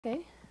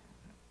Okay,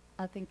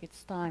 I think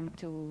it's time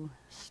to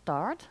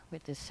start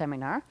with this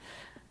seminar.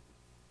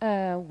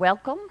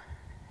 Welcome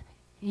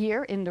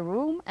here in the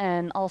room,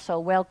 and also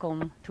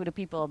welcome to the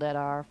people that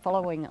are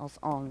following us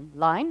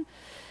online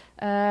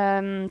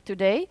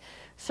today.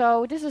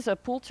 So this is a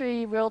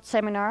Poultry World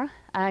seminar.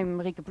 I'm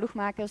Rieke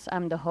Ploegmakers.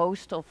 I'm the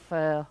host of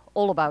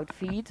All About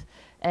Feed,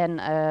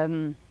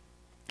 and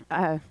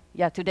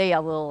today I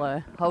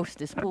will host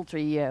this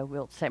Poultry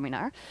World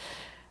seminar.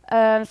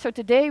 So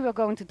today we're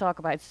going to talk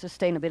about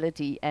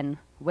sustainability and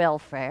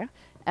welfare,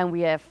 and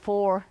we have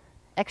 4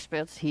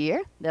 experts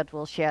here that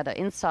will share their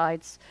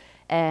insights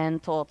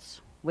and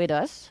thoughts with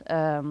us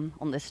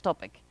on this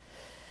topic.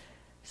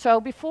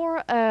 So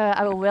before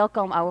I will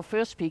welcome our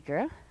first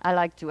speaker, I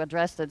like to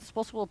address that it's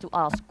possible to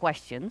ask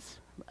questions.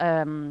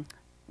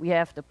 We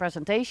have the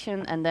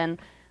presentation and then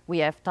we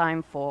have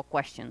time for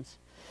questions.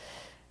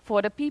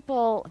 For the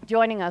people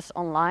joining us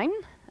online,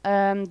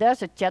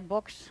 there's a chat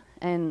box,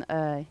 and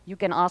you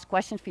can ask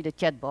questions via the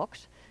chat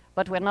box,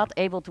 but we're not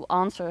able to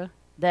answer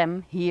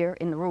them here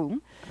in the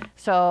room.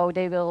 So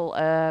they will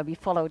be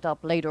followed up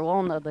later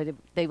on, or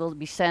they will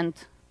be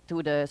sent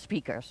to the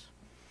speakers.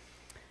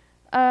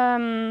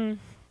 I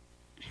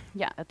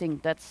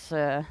think that's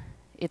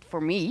it for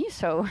me.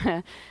 So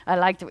I'd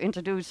like to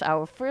introduce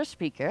our first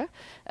speaker,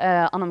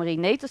 Annemarie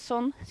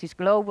Netelson. She's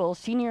Global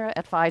Senior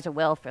Advisor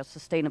Welfare,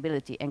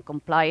 Sustainability and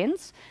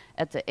Compliance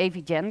at the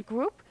AVGen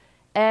Group.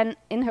 And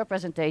in her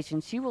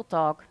presentation, she will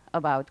talk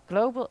about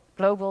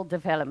global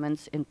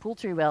developments in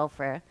poultry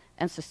welfare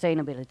and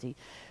sustainability.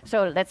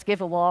 So let's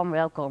give a warm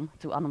welcome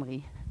to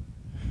Annemarie.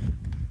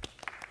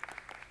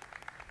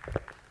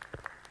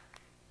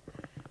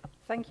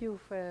 Thank you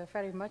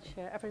very much,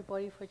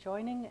 everybody, for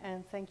joining,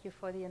 and thank you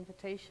for the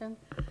invitation.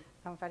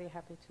 I'm very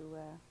happy to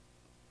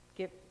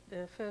give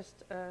the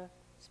first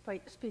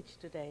speech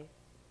today.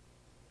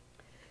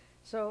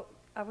 So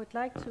I would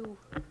like to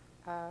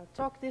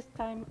talk this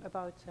time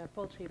about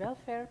poultry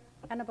welfare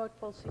and about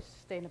poultry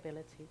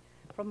sustainability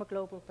from a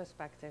global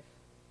perspective.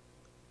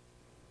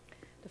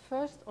 The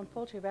first on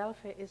poultry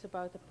welfare is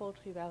about the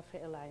Poultry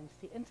Welfare Alliance.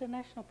 The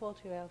International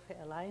Poultry Welfare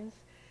Alliance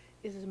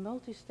is a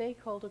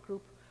multi-stakeholder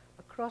group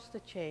across the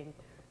chain.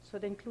 So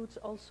it includes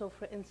also,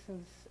 for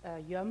instance,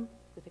 Yum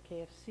with the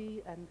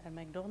KFC and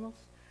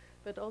McDonald's,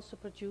 but also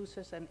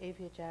producers and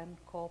AVGen,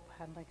 Coop,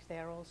 Hendricks, they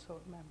are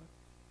also a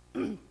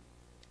member.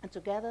 And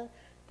together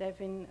they've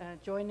been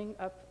joining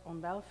up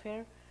on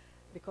welfare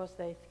because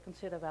they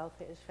consider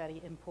welfare is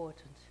very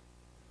important.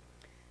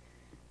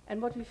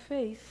 And what we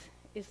face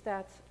is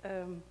that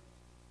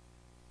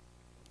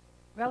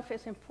welfare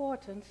is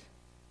important.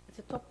 It's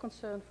a top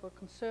concern for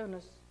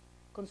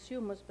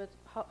consumers, but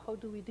how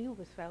do we deal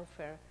with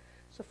welfare?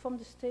 So from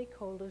the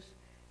stakeholders,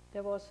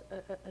 there was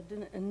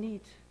a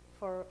need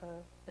for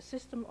a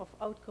system of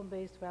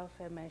outcome-based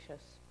welfare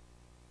measures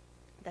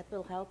that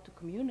will help to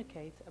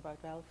communicate about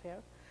welfare,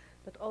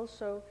 but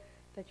also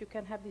that you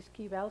can have these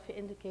key welfare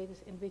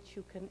indicators in which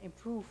you can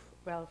improve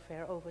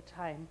welfare over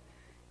time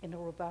in a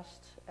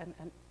robust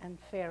and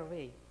fair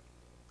way.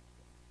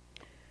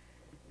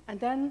 And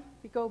then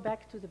we go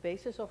back to the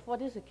basis of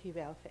what is a key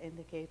welfare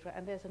indicator,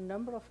 and there's a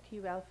number of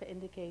key welfare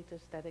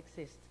indicators that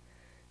exist.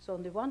 So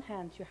on the one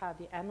hand, you have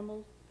the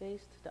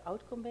animal-based, the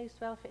outcome-based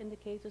welfare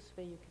indicators,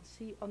 where you can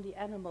see on the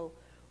animal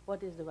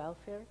what is the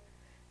welfare,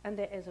 and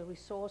there is a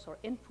resource or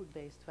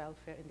input-based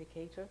welfare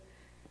indicator,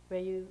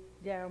 where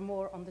they are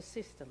more on the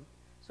system.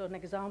 So an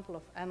example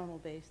of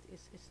animal-based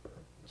is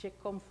chick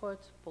comfort,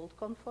 poult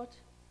comfort,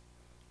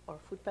 or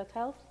food pet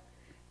health.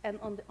 And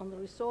on the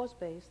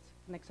resource-based,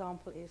 an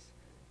example is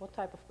what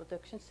type of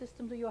production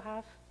system do you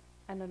have,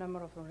 and the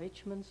number of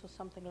enrichments or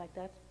something like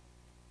that.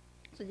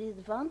 So the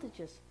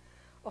advantages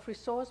of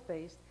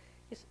resource-based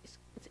is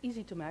it's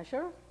easy to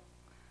measure,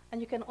 and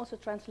you can also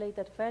translate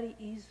that very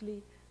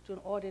easily to an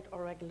audit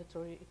or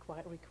regulatory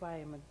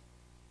requirement.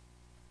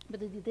 But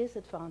the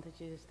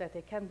disadvantage is that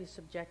they can be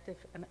subjective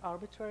and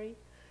arbitrary,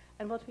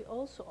 and what we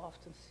also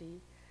often see,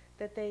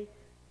 that they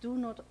do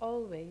not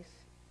always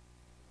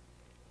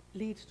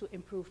lead to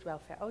improved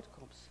welfare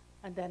outcomes,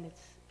 and then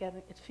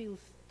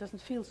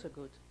doesn't feel so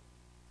good.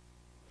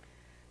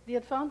 The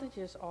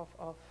advantages of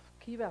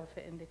key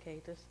welfare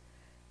indicators,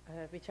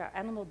 which are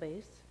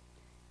animal-based,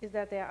 is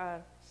that they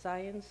are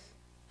science,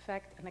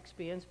 fact, and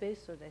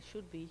experience-based, so there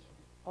should be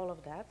all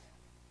of that.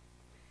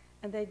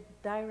 And they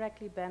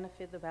directly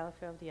benefit the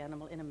welfare of the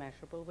animal in a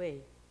measurable way.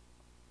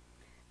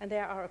 And they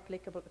are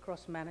applicable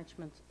across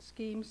management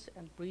schemes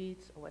and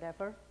breeds or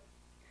whatever.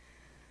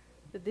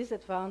 The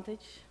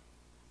disadvantage,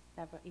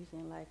 never easy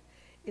in life,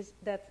 is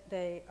that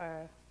they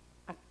are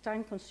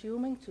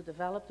time-consuming to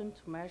develop them,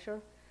 to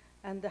measure,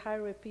 and the high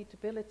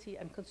repeatability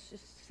and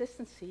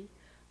consistency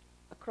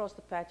across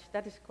the patch,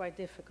 that is quite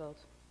difficult.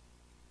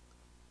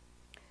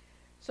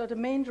 So the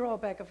main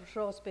drawback of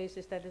resource-based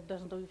is that it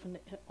doesn't even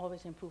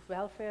always improve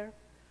welfare,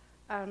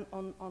 and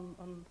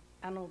on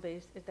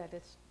animal-based is that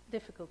it's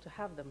difficult to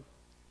have them.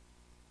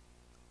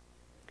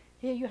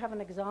 Here you have an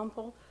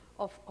example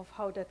of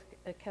how that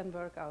can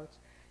work out.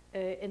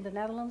 In the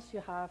Netherlands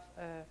you have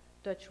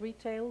Dutch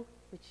retail,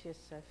 which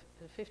is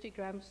 50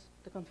 grams,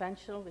 the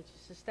conventional, which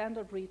is the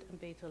standard breed, and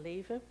beta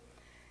lever.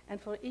 And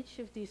for each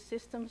of these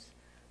systems,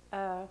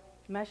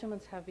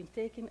 measurements have been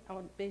taken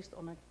based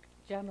on a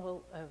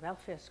general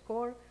welfare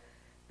score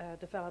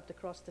developed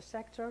across the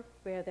sector,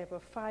 where there were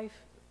 5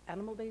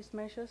 animal-based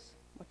measures: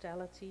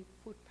 mortality,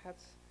 food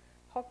pets,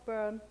 hog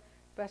burn,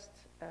 breast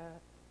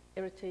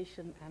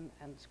irritation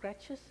and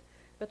scratches,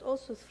 but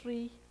also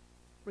 3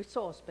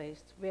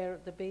 resource-based, where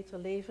the beta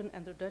leven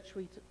and the Dutch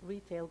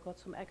retail got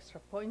some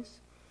extra points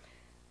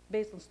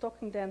based on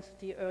stocking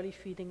density, early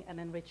feeding, and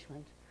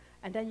enrichment.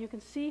 And then you can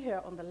see here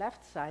on the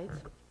left side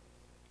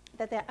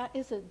that there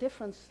is a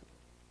difference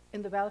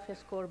in the welfare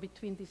score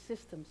between these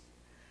systems.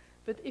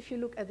 But if you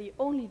look at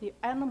only the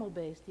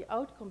animal-based, the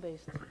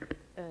outcome-based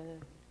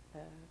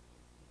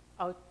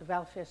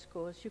welfare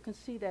scores, you can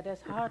see that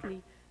there's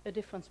hardly a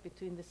difference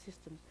between the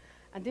systems.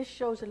 And this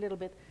shows a little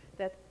bit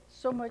that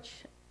so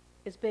much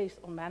is based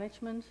on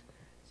management,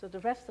 so the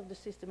rest of the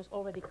system is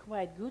already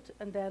quite good,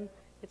 and then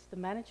it's the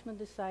management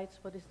decides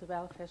what is the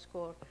welfare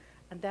score,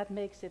 and that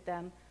makes it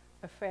then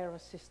a fairer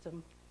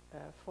system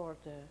for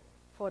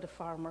the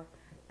farmer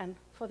and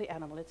for the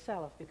animal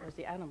itself, because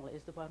the animal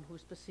is the one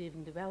who's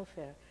perceiving the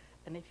welfare.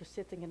 And if you're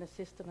sitting in a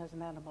system as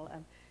an animal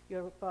and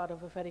you're a part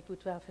of a very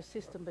good welfare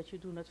system, but you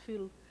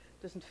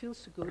doesn't feel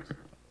so good,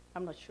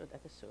 I'm not sure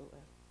that is so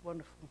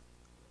wonderful.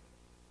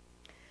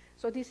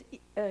 So these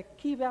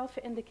key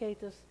welfare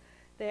indicators,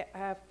 they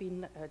have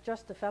been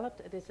just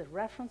developed. It is a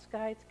reference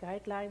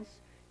guidelines.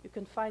 You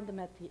can find them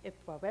at the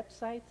IPWA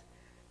website,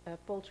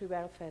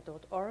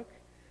 poultrywelfare.org.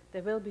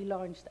 They will be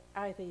launched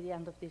either at the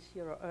end of this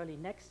year or early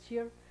next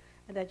year.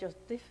 And they're just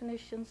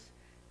definitions.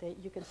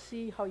 You can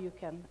see how you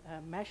can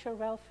measure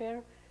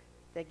welfare.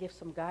 They give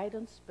some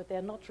guidance, but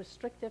they're not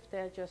restrictive.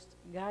 They're just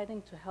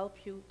guiding to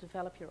help you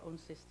develop your own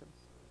systems.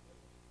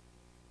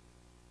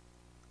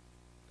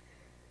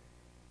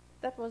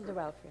 That was the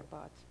welfare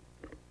part.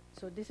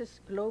 So this is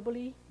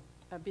globally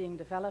being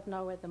developed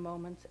now at the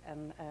moment,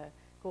 and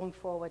going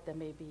forward there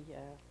may be,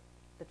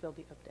 that will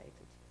be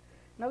updated.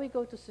 Now we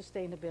go to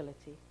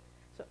sustainability.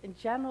 So in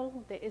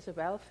general, there is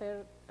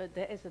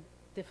a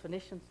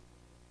definition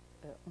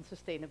on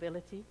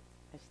sustainability.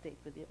 I stayed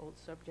with the old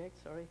subject,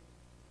 sorry.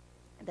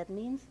 And that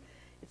means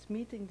it's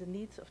meeting the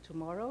needs of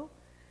tomorrow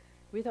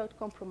without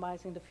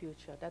compromising the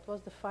future. That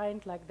was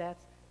defined like that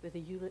with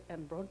the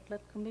UN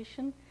Brundtland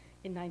Commission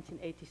in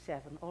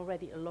 1987,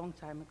 already a long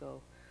time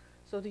ago.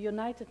 So the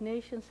United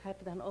Nations had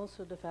then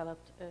also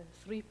developed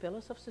 3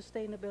 pillars of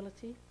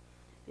sustainability: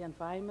 the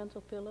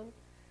environmental pillar,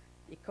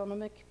 the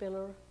economic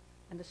pillar,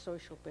 and the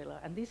social pillar.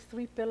 And these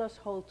 3 pillars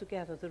hold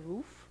together the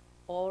roof,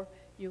 or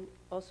you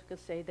also could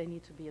say they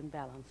need to be in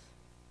balance.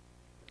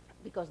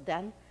 Because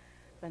then,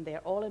 when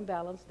they're all in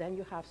balance, then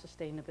you have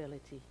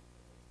sustainability.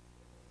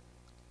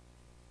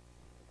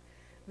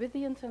 With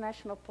the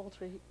International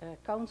Poultry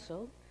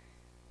Council,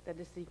 that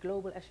is the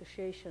global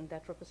association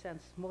that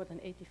represents more than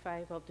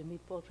 85% of the meat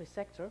poultry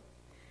sector,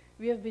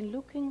 we have been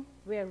looking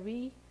where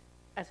we,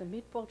 as a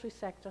meat poultry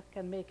sector,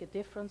 can make a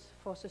difference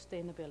for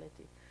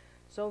sustainability.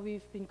 So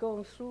we've been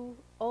going through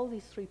all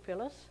these 3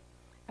 pillars,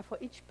 and for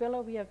each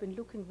pillar we have been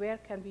looking where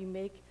can we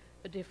make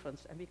a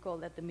difference, and we call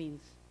that the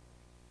means.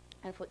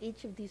 And for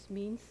each of these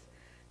means,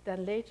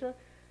 then later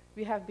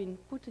we have been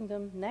putting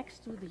them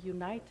next to the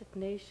United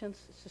Nations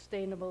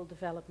Sustainable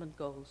Development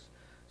Goals.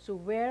 So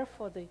where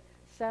for the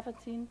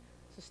 17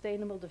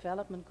 Sustainable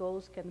Development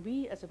Goals can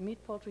we as a meat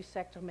poultry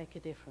sector make a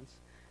difference?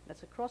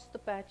 That's across the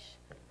patch,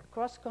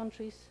 across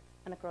countries,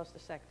 and across the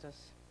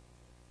sectors.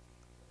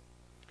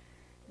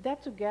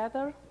 That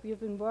together, we have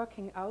been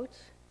working out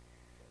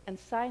and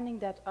signing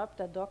that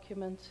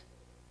document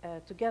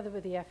together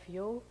with the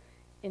FAO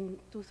in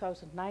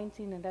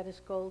 2019, and that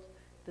is called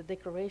the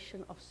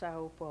Declaration of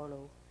Sao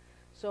Paulo.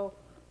 So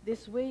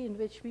this way in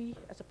which we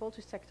as a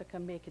poultry sector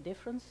can make a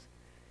difference,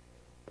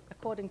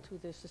 according to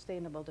the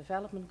Sustainable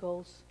Development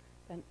Goals,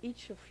 then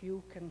each of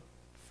you can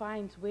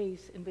find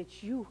ways in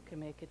which you can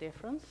make a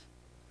difference,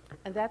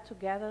 and that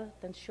together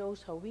then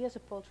shows how we as a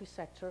poultry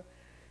sector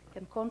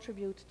can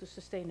contribute to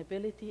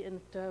sustainability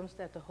in terms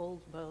that the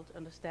whole world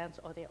understands,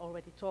 or they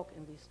already talk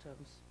in these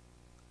terms.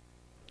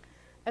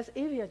 As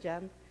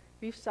EuroTier,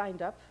 we've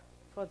signed up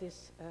for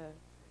this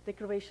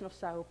Declaration of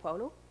Sao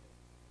Paulo,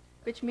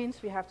 which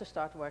means we have to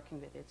start working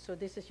with it. So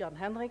this is Jan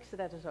Hendricks,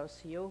 that is our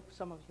CEO,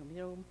 some of you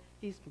know him.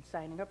 He's been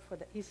signing up for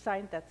that. He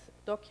signed that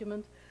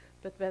document,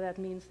 but where that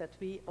means that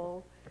we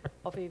all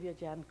of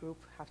EuroTier group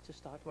have to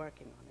start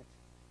working on it.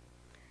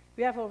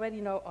 We have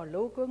already now our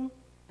logo,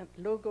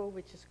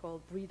 which is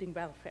called Breeding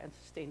Welfare and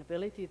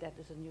Sustainability. That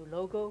is a new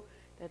logo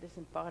that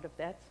isn't part of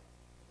that.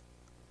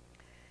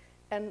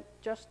 And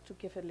just to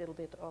give a little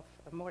bit of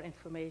more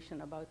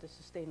information about the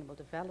Sustainable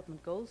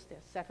Development Goals, there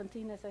are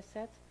 17, as I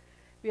said.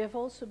 We have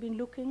also been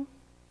looking,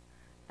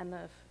 and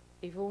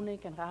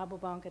Evonik and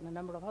Rabobank and a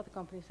number of other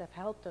companies have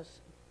helped us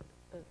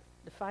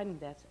defining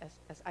that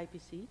as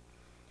IPC.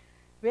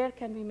 Where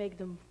can we make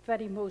the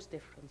very most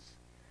difference?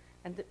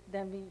 And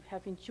then we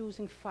have been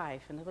choosing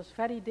 5, and it was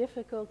very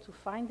difficult to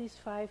find these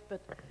 5,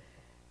 but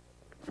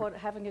for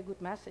having a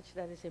good message,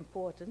 that is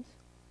important.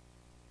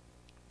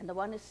 And the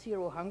one is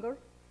zero hunger.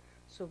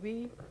 So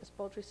we, as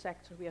poultry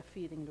sector, we are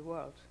feeding the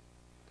world.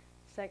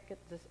 Second,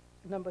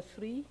 number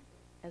 3,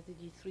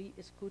 SDG 3,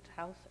 is good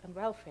health and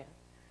welfare,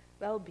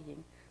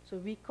 well-being. So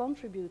we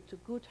contribute to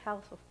good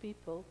health of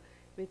people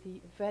with the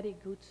very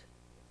good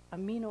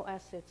amino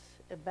acids,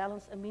 a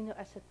balanced amino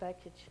acid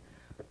package,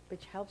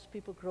 which helps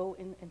people grow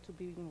into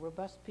being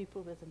robust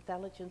people with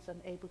intelligence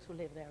and able to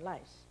live their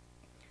lives.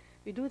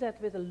 We do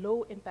that with a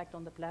low impact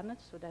on the planet,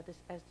 so that is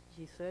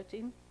SDG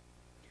 13,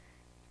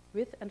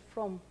 with and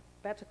from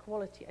better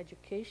quality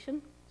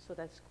education, so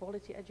that's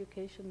quality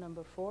education,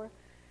 number 4,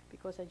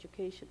 because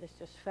education is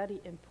just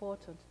very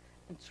important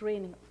in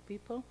training of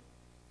people.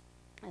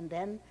 And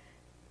then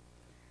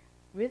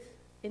with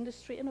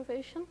industry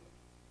innovation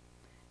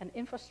and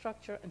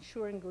infrastructure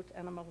ensuring good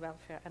animal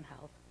welfare and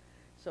health.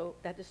 So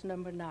that is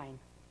number 9,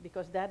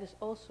 because that is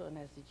also an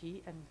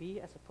SDG, and we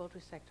as a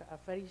poultry sector are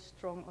very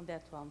strong on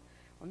that one.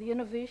 On the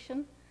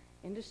innovation,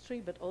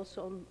 industry, but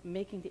also on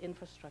making the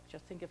infrastructure.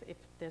 Think of if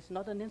there's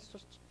not an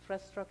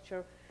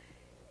infrastructure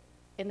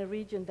in a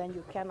region, then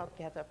you cannot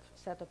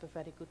set up a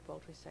very good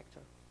poultry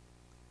sector.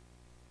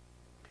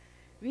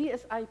 We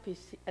as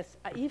IPC, as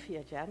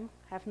EuroTier,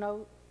 have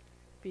now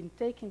been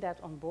taking that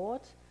on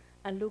board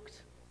and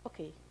looked,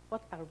 okay,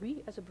 what are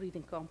we as a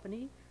breeding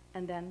company,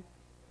 and then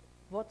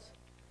what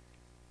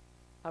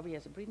are we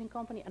as a breeding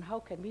company, and how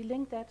can we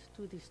link that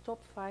to these top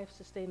 5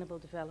 sustainable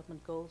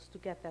development goals to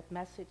get that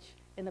message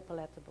in a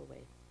palatable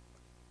way.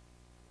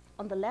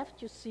 On the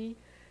left you see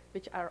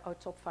which are our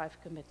top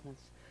 5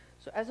 commitments.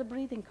 So as a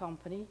breeding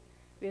company,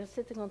 we are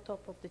sitting on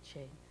top of the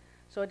chain.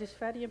 So it is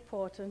very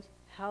important,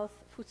 health,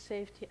 food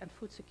safety and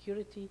food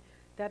security,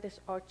 that is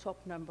our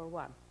top number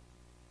 1.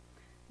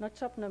 Now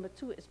top number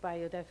 2 is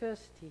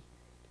biodiversity,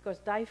 because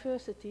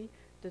diversity,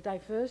 the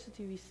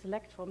diversity we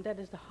select from, that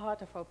is the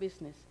heart of our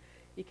business.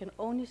 We can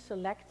only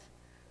select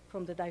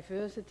from the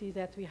diversity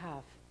that we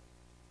have.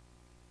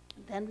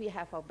 Then we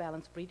have our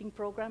balanced breeding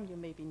program, you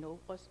maybe know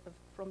us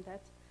from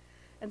that.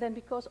 And then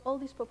because all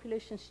these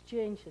populations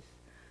changes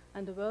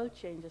and the world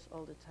changes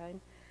all the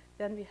time,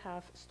 then we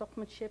have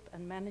stockmanship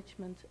and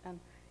management and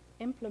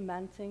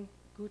implementing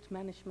good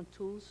management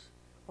tools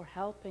or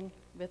helping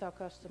with our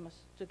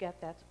customers to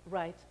get that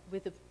right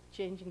with the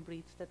changing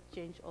breeds that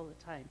change all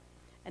the time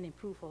and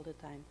improve all the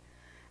time.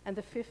 And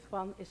the 5th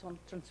one is on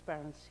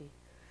transparency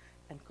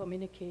and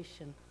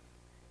communication.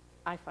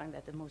 I find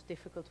that the most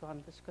difficult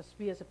one, because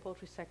we as a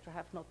poultry sector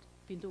have not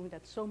been doing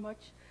that so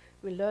much.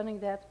 We're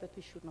learning that, but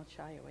we should not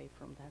shy away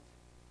from that.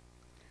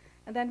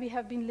 And then we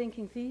have been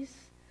linking these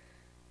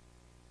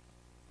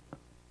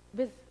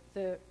with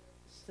the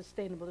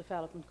Sustainable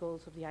Development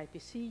Goals of the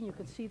IPC. You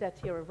can see that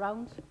here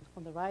around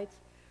on the right.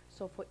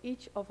 So for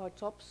each of our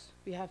tops,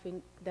 we have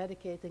been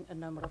dedicating a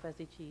number of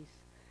SDGs.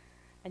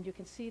 And you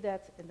can see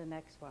that in the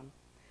next one.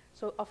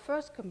 So our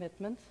first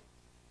commitment,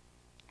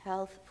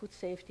 health, food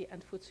safety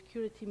and food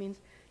security, means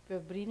we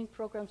have breeding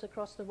programs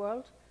across the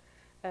world.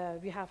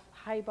 We have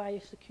high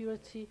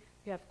biosecurity,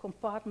 we have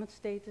compartment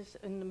status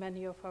in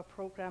many of our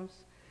programs,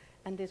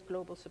 and this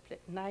global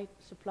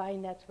supply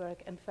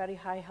network and very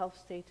high health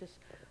status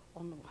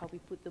on how we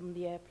put them in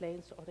the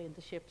airplanes or in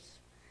the ships.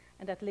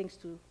 And that links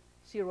to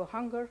zero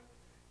hunger,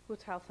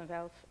 good health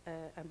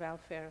and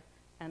welfare,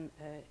 and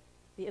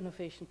the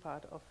innovation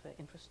part of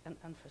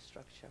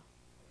infrastructure.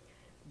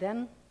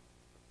 Then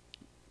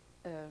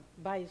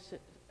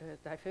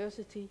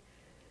biodiversity.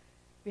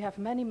 We have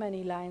many,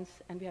 many lines,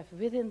 and we have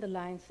within the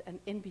lines and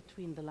in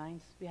between the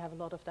lines, we have a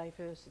lot of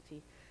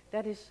diversity.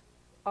 That is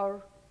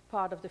our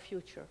part of the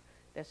future.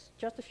 There's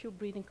just a few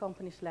breeding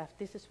companies left.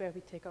 This is where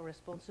we take our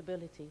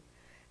responsibility.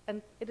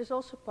 And it is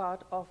also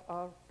part of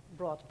our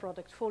broad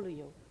product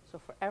portfolio. So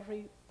for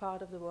every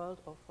part of the world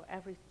or for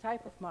every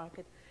type of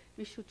market,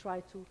 we should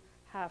try to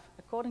have,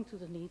 according to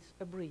the needs,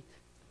 a breed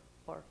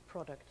or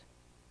product.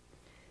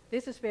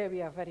 This is where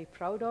we are very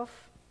proud of,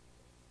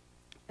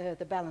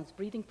 the balanced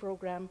breeding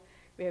program,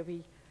 where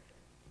we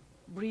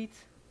breed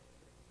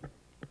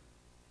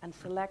and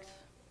select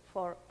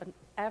for an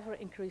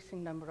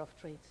ever-increasing number of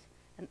traits.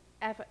 And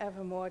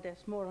ever more,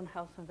 there's more on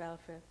health and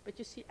welfare. But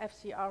you see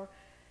FCR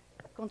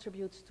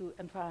contributes to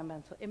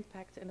environmental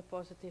impact in a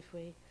positive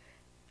way,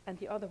 and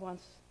the other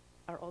ones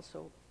are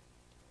also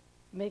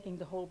making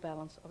the whole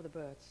balance of the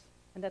birds.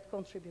 And that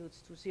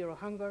contributes to zero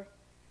hunger,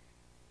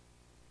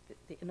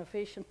 the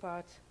innovation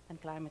part, and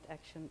climate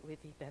action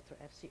with the better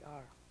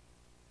FCR.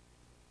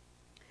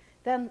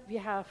 Then we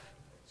have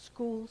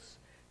schools,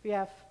 we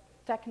have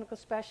technical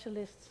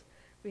specialists,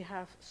 we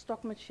have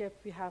stockmanship,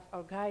 we have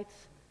our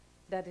guides.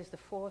 That is the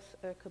 4th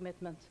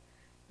commitment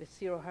with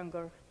zero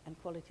hunger and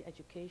quality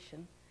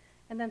education.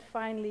 And then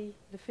finally,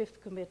 the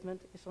 5th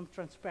commitment is on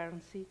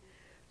transparency.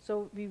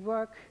 So we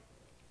work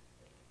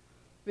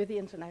with the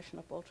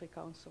International Poultry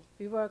Council.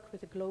 We work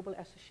with the global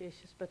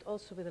associations, but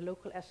also with the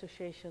local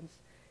associations.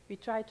 We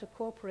try to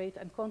cooperate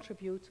and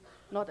contribute,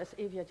 not as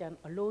EuroTier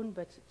alone,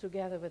 but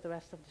together with the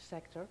rest of the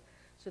sector,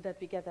 so that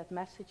we get that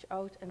message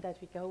out and that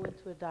we go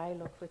into a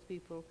dialogue with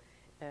people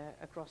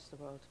across the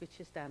world, which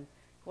is then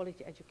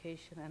quality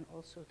education and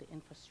also the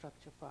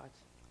infrastructure part.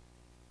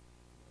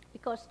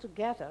 Because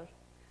together,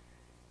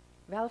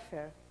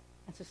 welfare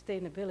and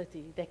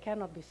sustainability, they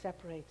cannot be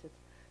separated.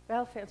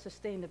 Welfare and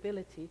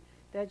sustainability,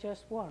 they're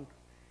just one,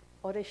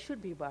 or they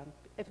should be one.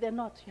 If they're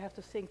not, you have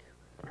to think,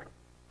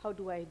 how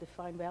do I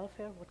define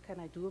welfare? What can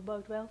I do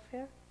about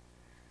welfare?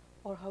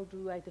 Or how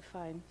do I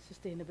define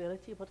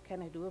sustainability? What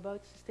can I do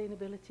about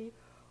sustainability?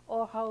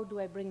 Or how do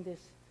I bring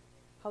this,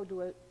 how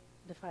do I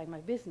define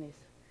my business?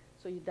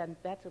 So you then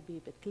better be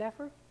a bit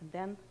clever, and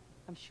then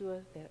I'm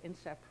sure they're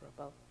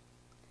inseparable.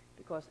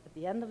 Because at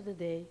the end of the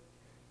day,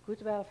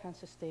 good welfare and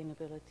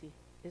sustainability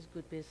is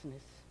good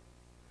business.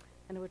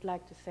 And I would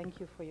like to thank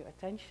you for your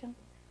attention,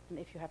 and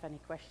if you have any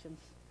questions,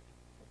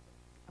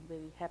 I'm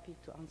very happy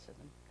to answer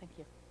them. Thank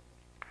you.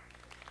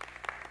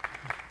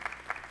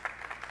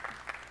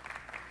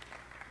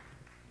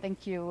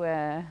 Thank you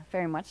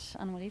very much,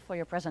 Annemarie, for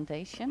your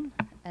presentation.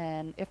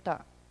 And if there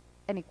are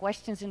any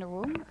questions in the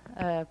room,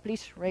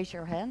 please raise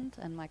your hand,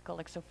 and my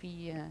colleague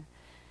Sophie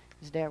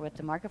is there with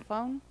the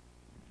microphone.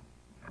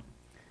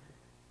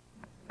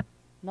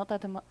 Not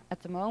at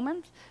the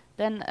moment.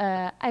 Then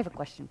I have a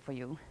question for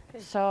you. Okay.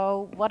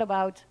 So what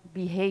about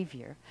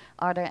behavior?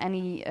 Are there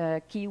any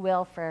key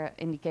welfare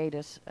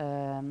indicators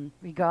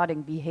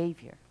regarding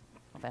behavior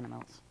of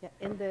animals? Yeah,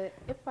 in the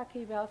IPWA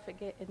key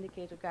welfare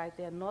indicator guide,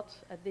 they are not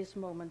at this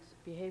moment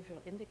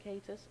behavioral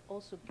indicators.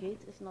 Also,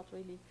 gait is not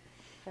really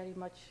very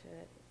much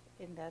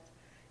in that,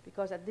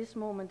 because at this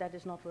moment that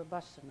is not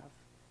robust enough.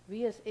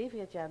 We as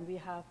Aviagen, we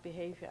have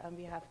behavior and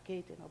we have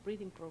gait in our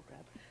breeding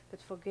program.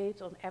 But for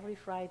gait, on every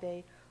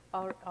Friday,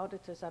 our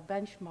auditors are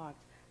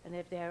benchmarked, and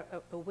if they're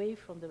away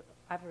from the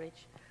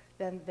average,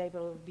 then they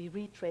will be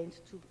retrained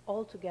to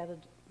all together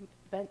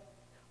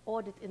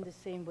audit in the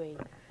same way.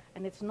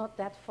 And it's not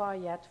that far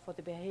yet for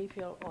the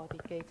behavioral or the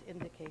gait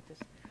indicators.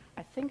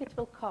 I think it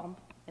will come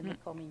in the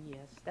coming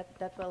years.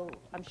 That will,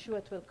 I'm sure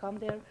it will come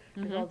there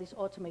with all these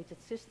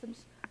automated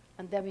systems.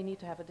 And then we need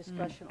to have a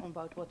discussion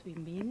about what we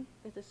mean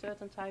with a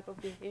certain type of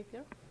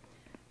behavior.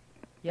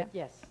 Yeah. But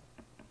yes.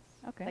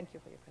 Okay. Thank you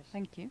for your question.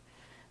 Thank you.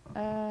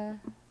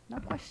 No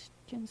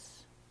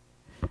questions?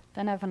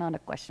 Then I have another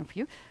question for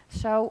you.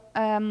 So,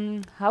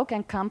 how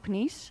can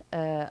companies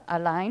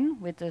align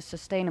with the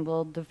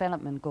Sustainable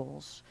Development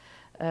Goals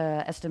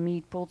as the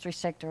meat poultry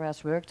sector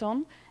has worked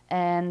on?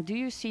 And do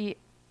you see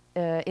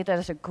it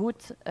as a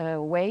good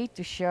way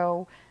to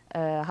show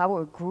how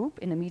a group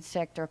in the meat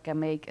sector can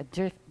make a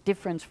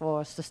difference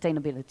for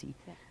sustainability?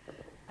 Yeah.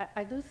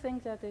 I do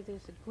think that it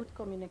is a good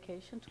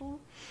communication tool,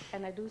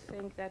 and I do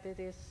think that it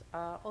is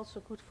also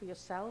good for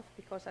yourself,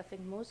 because I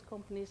think most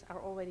companies are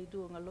already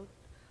doing a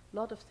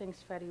lot of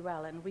things very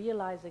well, and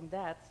realizing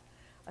that,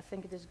 I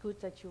think it is good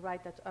that you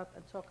write that up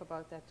and talk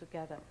about that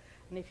together.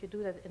 And if you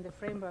do that in the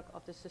framework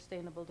of the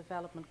Sustainable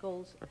Development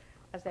Goals,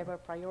 as they were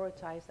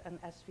prioritized and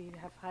as we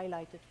have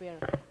highlighted where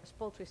as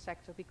poultry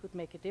sector we could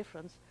make a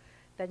difference,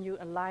 then you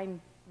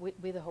align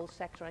with the whole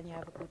sector and you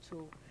have a good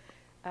tool.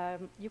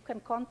 You can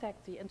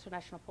contact the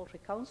International Poultry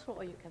Council,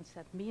 or you can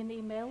send me an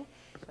email.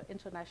 So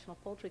International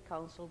Poultry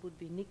Council would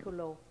be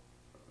Nicolo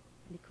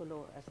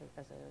as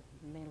a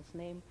male's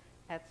name,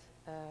 at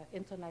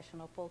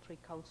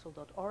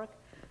internationalpoultrycouncil.org,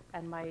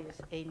 and mine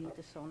is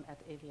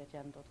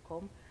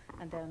anieteson@aviagen.com,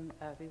 and then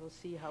we will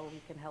see how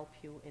we can help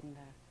you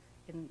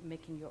in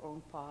making your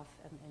own path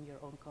and your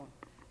own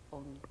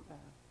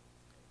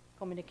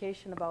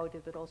communication about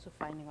it, but also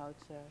finding out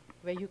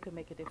where you can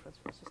make a difference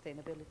for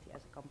sustainability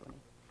as a company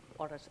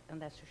or as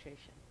an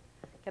association.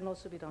 It can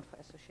also be done for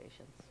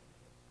associations.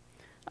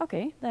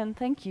 Okay, then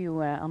thank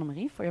you,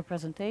 Annemarie, for your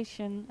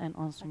presentation and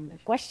answering the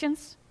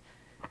questions.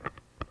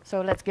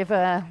 So let's give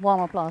a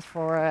warm applause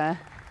for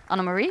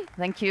Annemarie.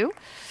 Thank you.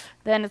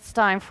 Then it's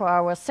time for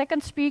our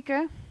second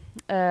speaker.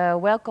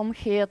 Welcome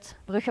Geert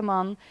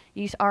Bruggeman.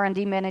 He's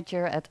R&D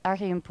manager at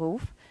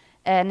AgriImprove,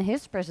 and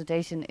his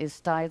presentation is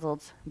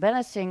titled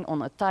Balancing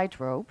on a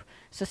Tightrope,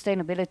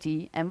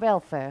 Sustainability and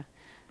Welfare.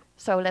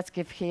 So let's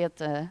give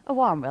Geert a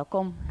warm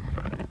welcome.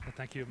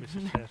 Thank you,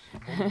 Mrs. Chair,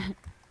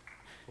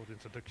 for the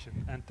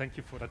introduction, and thank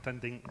you for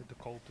attending the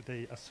call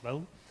today as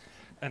well.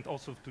 And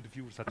also to the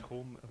viewers at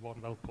home, a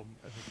warm welcome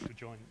to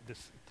join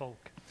this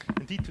talk.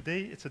 Indeed,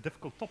 today it's a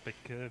difficult topic,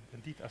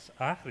 indeed, as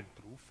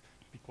AgriImprove,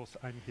 because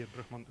I'm here,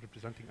 Brugman,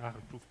 representing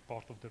AgriImprove,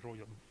 part of the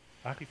Royal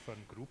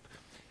AgriFund Group.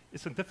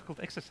 It's a difficult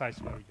exercise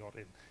where you're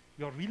in.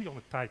 You're really on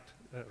a tight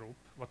rope.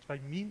 What I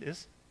mean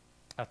is,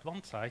 at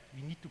one side,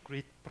 we need to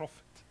create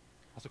profit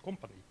as a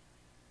company.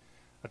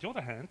 At the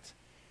other hand,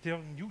 there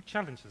are new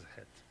challenges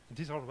ahead.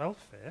 These are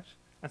welfare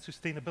and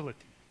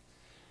sustainability.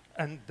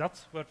 And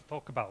that's what we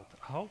talk about,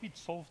 how we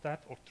solve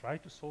that or try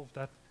to solve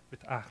that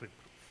with AgriImprove.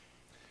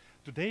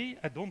 Today,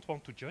 I don't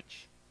want to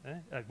judge.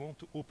 I want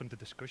to open the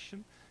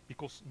discussion,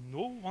 because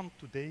no one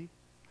today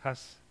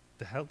has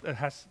the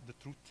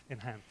truth in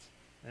hand.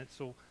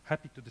 So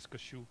happy to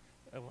discuss you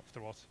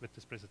afterwards with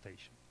this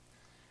presentation.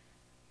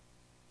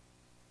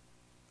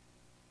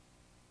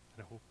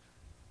 And I hope.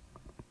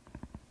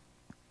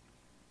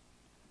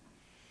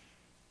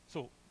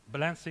 So,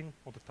 balancing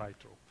on the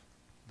tightrope.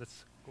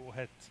 Let's go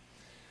ahead.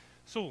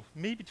 So,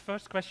 maybe the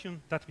first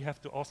question that we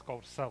have to ask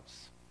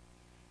ourselves,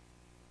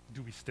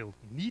 do we still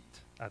need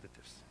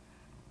additives?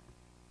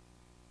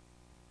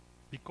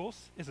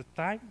 Because is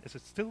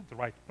it still the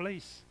right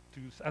place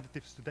to use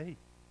additives today?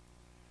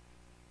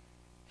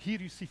 Here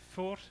you see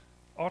 4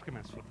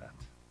 arguments for that.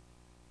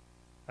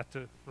 At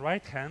the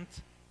right hand,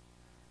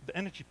 the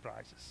energy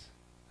prices.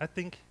 I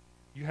think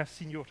you have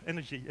seen your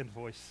energy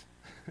invoice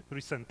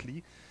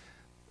recently.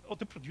 Oh,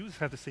 the producers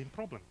have the same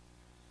problem.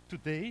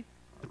 Today,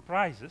 the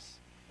prices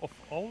of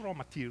all raw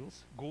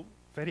materials go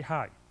very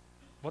high.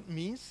 What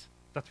means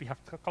that we have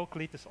to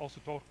calculate this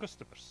also to our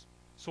customers.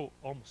 So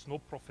almost no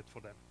profit for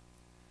them.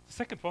 The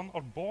second one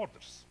are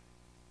borders.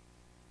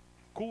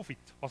 COVID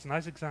was a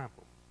nice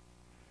example.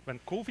 When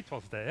COVID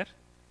was there,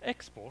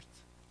 export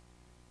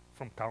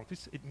from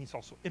countries, it means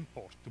also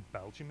import to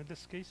Belgium in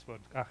this case, where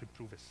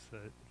AgriProof is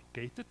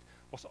located,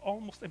 was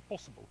almost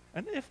impossible.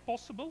 And if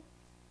possible,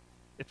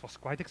 it was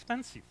quite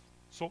expensive.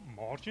 So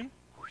margin,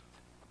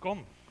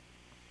 gone.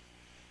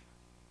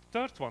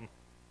 Third one,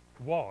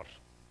 war.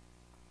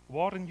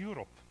 War in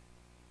Europe.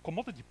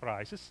 Commodity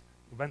prices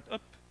went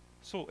up.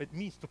 So it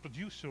means to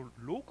produce your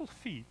local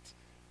feed,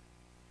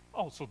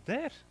 also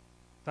there,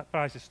 that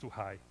price is too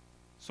high.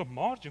 So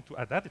margin to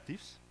add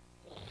additives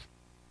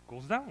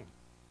goes down.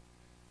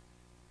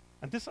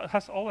 And this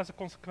has all as a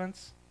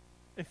consequence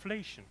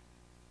inflation,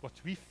 what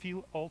we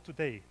feel all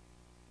today.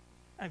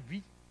 And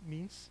we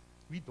means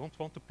we don't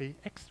want to pay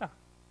extra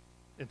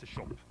in the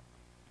shop.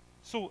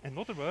 So in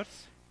other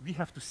words, we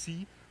have to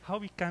see how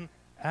we can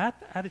add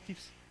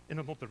additives in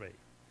another way.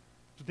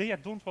 Today I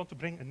don't want to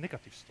bring a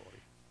negative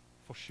story,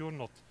 for sure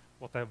not.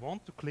 What I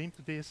want to claim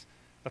today is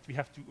that we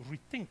have to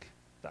rethink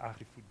the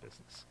agri-food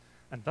business.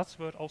 And that's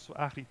where also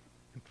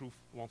AgriProof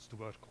wants to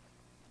work on.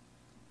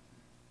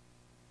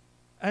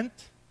 And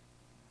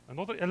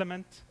another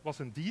element was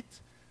indeed,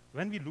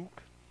 when we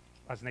look,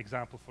 as an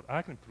example for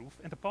AgriProof,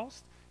 in the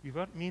past, we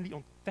worked mainly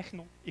on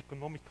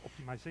techno-economic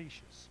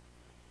optimizations.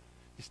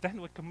 These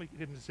techno-economic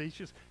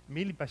optimizations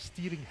mainly by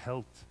steering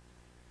health.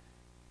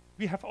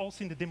 We have all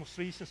seen the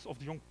demonstrations of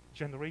the young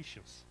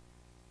generations,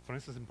 for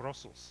instance in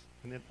Brussels,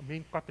 and in the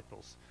main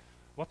capitals.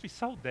 What we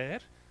saw there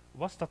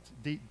was that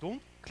they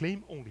don't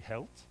claim only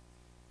health,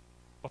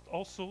 but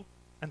also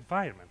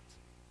environment.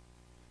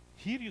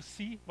 Here you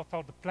see what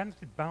are the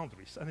planetary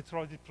boundaries, and it's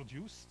already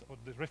produced, or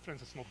the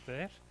reference is not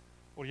there,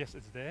 or yes,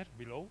 it's there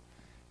below.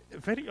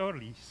 Very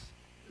early,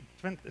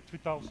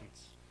 2000s.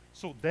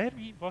 So there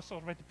we was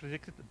already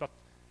predicted that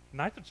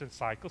nitrogen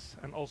cycles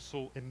and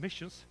also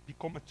emissions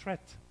become a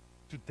threat.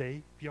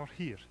 Today we are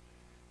here.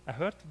 I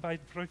heard by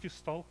the previous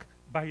talk,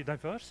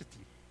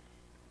 biodiversity.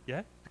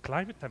 Yeah, the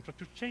climate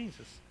temperature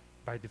changes.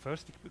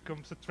 Biodiversity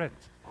becomes a threat.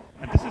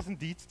 And this is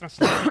indeed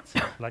translated,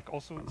 like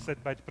also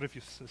said by the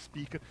previous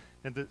speaker,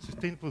 in the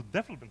Sustainable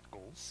Development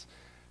Goals,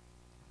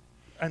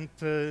 and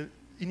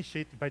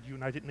initiated by the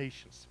United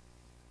Nations.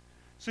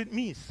 So it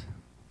means,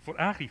 for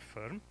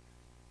AgriFirm,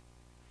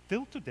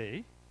 till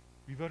today,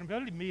 we were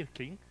merely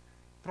making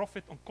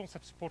profit on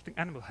concepts supporting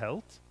animal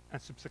health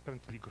and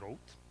subsequently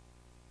growth.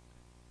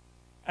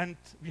 And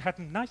we had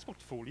a nice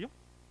portfolio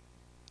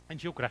in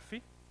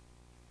geography,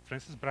 for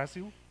instance,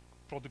 Brazil,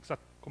 products that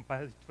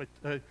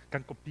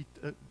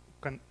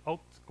can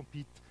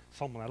outcompete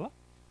salmonella,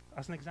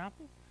 as an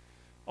example.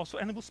 Also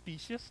animal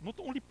species, not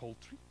only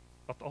poultry,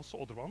 but also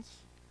other ones,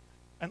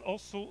 and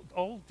also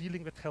all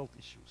dealing with health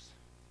issues.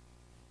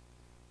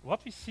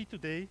 What we see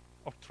today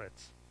are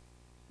threats,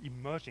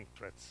 emerging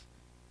threats.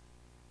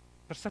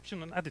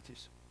 Perception on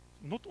additives,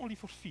 not only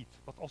for feed,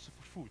 but also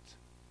for food.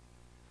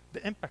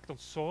 The impact on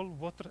soil,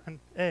 water, and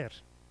air,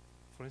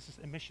 for instance,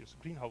 emissions,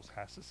 greenhouse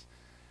gases.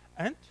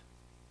 And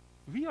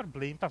we are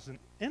blamed as an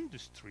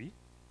industry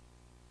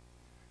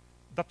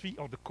that we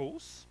are the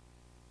cause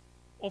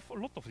of a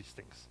lot of these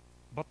things.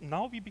 But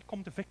now we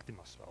become the victim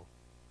as well.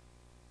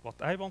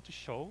 What I want to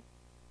show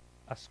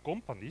as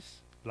companies,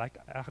 like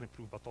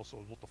AgriProof, but also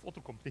a lot of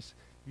other companies,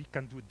 we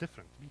can do it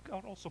different. We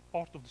are also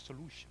part of the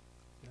solution.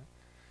 Yeah?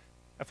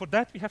 And for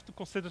that, we have to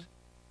consider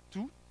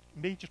 2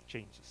 major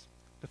changes.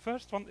 The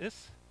first one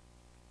is,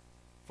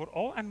 for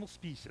all animal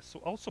species, so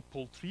also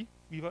poultry,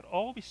 we were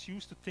always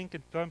used to think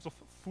in terms of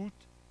food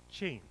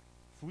chain,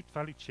 food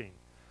value chain,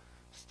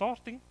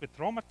 starting with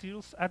raw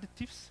materials,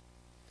 additives,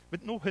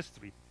 with no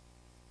history.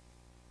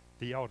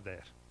 They are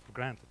there, for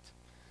granted.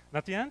 And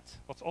at the end,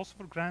 what's also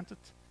for granted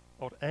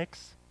are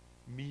eggs,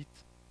 meat,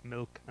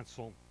 milk, and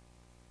so on.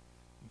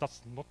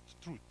 That's not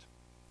the truth.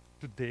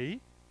 Today,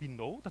 we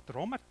know that the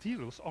raw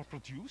materials are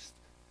produced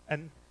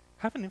and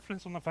have an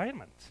influence on the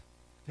environment.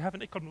 They have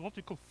an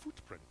ecological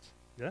footprint.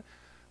 Yeah?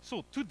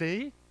 So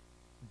today,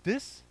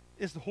 this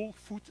is the whole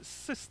food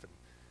system.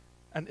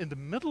 And in the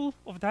middle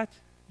of that,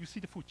 you see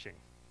the food chain.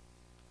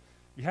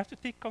 We have to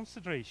take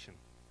consideration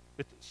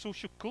with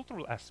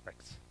socio-cultural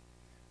aspects.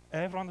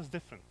 Everyone is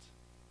different.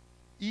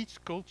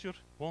 Each culture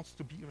wants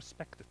to be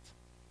respected.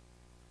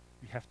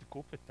 We have to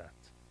cope with that.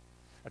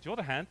 On the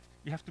other hand,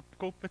 we have to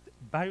cope with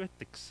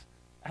bioethics,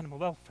 animal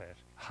welfare,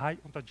 high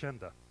on the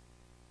agenda.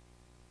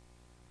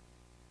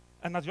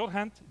 And on the other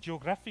hand,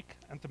 geographic,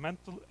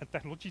 environmental, and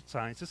technology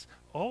sciences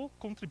all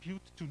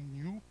contribute to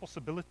new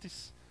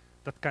possibilities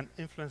that can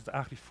influence the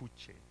agri-food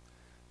chain.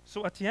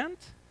 So at the end,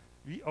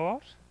 we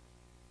are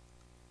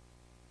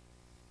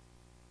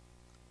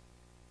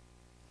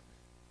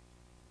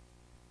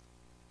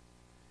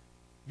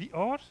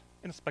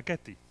in a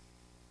spaghetti,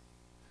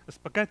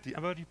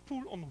 and where you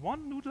pull on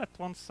one noodle at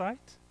one side,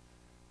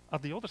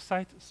 at the other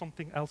side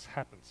something else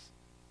happens.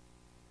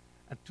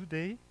 And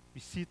today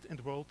we see it in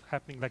the world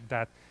happening like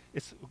that.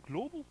 It's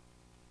global,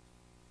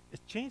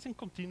 it's changing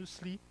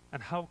continuously,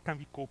 and how can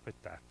we cope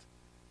with that?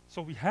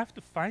 So we have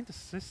to find a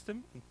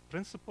system in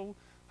principle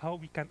how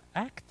we can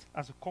act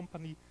as a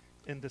company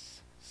in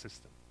this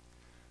system.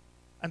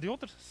 And the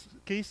other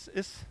case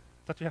is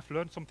that we have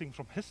learned something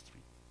from history.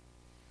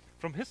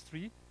 From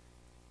history,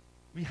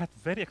 we had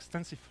very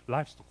extensive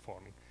livestock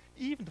farming.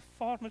 Even the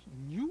farmer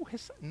knew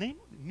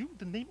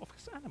the name of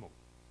his animal.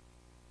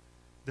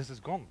 This is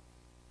gone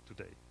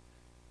today.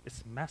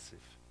 It's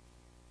massive,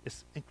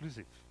 it's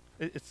inclusive,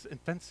 it's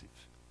intensive.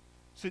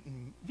 So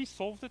we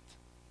solved it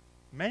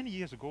many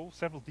years ago,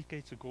 several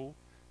decades ago,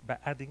 by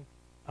adding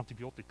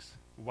antibiotics.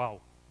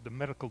 Wow, the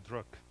miracle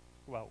drug.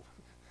 Wow.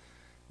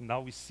 Now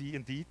we see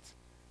indeed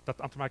that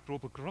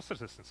antimicrobial cross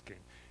resistance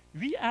came.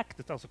 We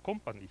acted as a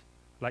company,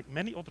 like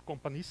many other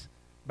companies,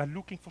 by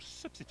looking for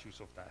substitutes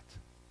of that.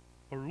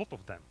 A lot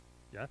of them,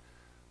 yeah?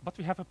 But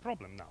we have a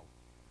problem now.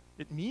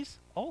 It means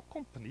all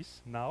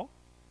companies now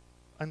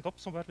end up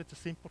somewhere with the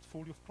same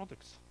portfolio of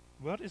products.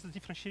 Where is the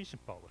differentiation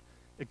power?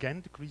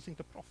 Again, decreasing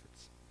the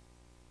profits.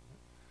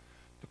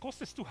 The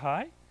cost is too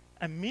high,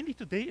 and mainly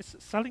today it's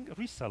selling,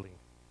 reselling.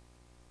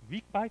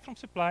 We buy from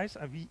suppliers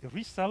and we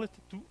resell it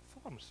to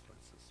farmers, for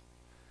instance.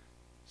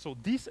 So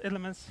these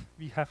elements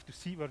we have to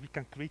see where we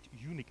can create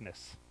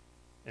uniqueness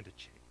in the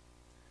chain.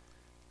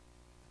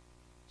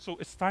 So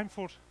it's time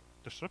for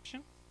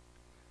disruption,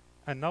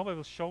 and now I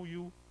will show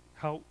you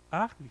how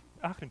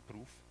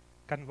AgriImprove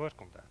can work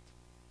on that.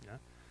 Yeah?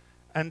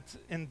 And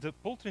in the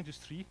poultry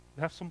industry,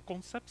 we have some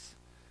concepts.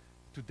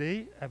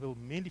 Today, I will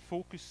mainly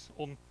focus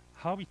on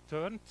how we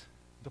turned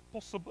the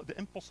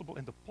impossible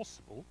into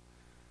possible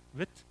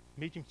with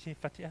medium chain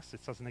fatty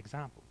acids as an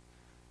example.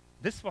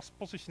 This was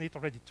positioned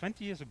already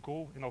 20 years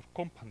ago in our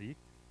company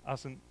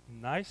as a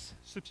nice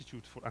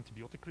substitute for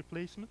antibiotic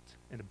replacement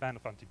in the ban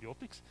of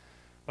antibiotics.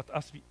 But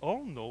as we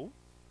all know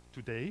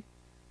today,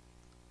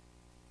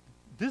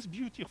 this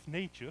beauty of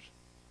nature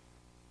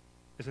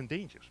is in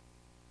danger.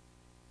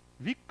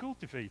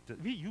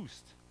 We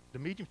used the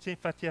medium chain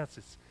fatty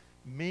acids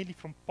mainly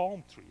from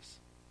palm trees.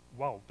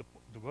 Wow,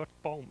 the word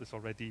palm is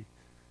already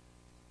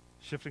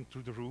shivering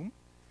through the room.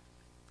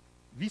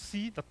 We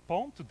see that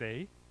palm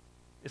today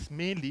is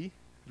mainly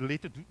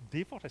related to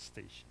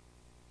deforestation.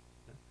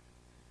 Yeah.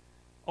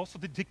 Also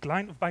the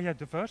decline of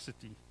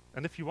biodiversity.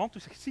 And if you want to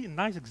see a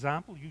nice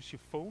example, use your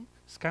phone,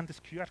 scan this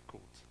QR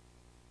code.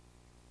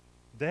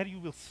 There you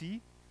will see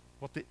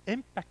what the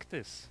impact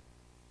is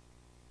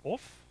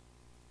of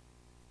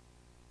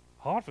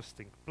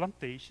harvesting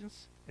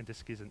plantations, in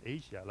this case in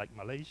Asia, like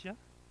Malaysia,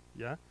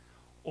 yeah,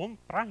 on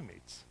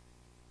primates.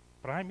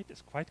 Primate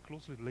is quite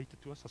closely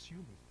related to us as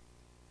humans.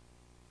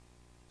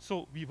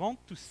 So we want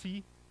to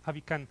see how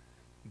we can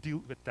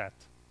deal with that.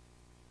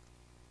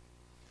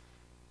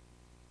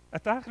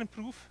 At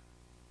AgriImprove,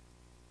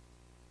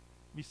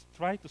 we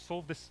try to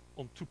solve this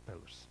on two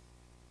pillars.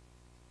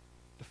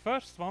 The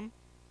first one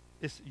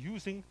is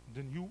using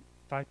the new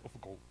type of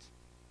gold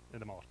in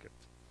the market.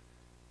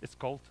 It's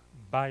called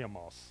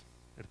biomass.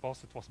 In the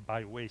past it was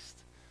bio-waste,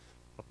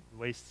 but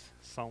waste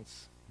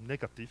sounds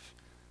negative,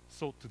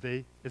 so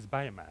today it's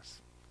biomass.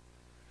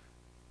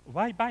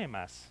 Why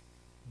biomass?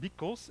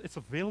 Because it's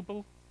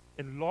available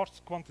in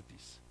large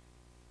quantities.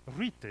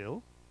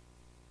 Retail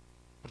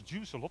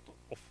produce a lot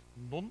of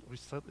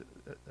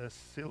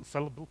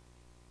non-sellable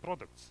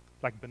products,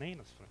 like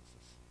bananas, for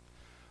instance.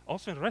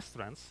 Also in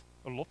restaurants,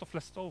 a lot of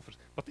leftovers,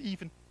 but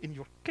even in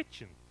your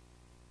kitchen,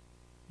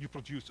 you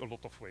produce a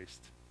lot of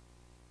waste.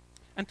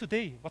 And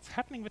today, what's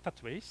happening with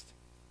that waste?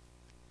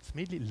 It's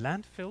mainly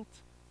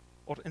landfilled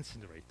or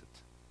incinerated.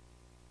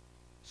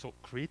 So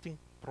creating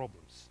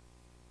problems.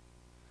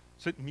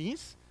 So it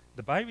means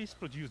the bio-waste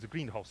produce the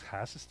greenhouse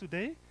gases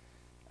today,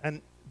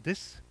 and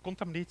this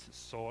contaminates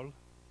soil,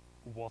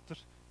 water,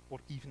 or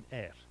even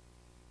air.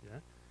 Yeah?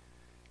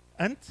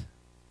 And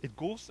it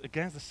goes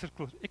against the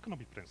circular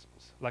economy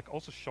principles, like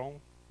also shown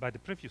by the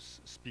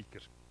previous speaker,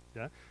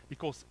 yeah?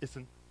 Because it's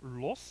a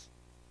loss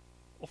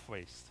of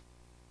waste,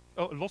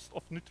 loss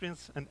of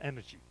nutrients and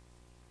energy.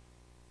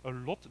 A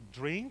lot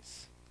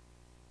drains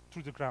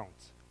through the ground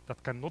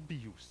that cannot be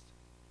used,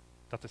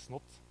 that is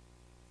not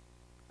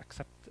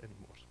accepted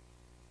anymore.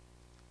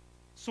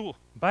 So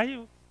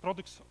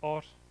bioproducts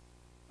are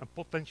a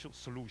potential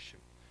solution.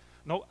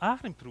 Now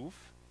AgriImprove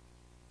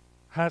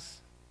has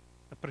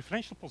a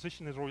preferential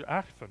position in the Royal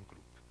AgriFarm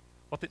Group.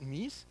 What it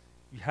means,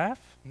 we have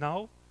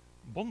now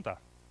Bonda,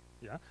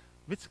 yeah,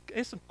 which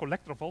is a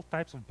collector of all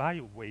types of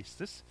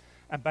bio-wastes,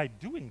 and by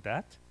doing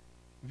that,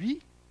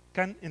 we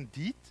can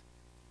indeed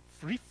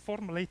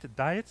reformulate the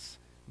diets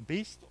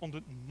based on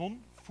the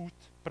non-food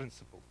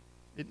principle.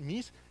 It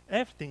means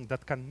everything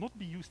that cannot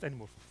be used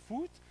anymore for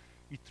food,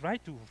 we try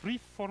to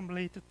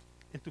reformulate it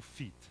into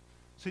feed.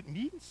 So it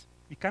means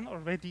we can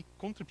already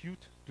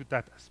contribute to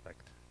that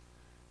aspect.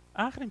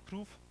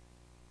 AgriImprove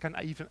can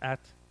even add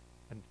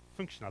a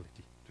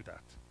functionality to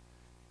that.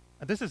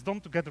 And this is done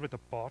together with a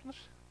partner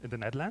in the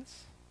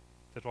Netherlands.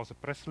 There was a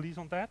press release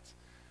on that,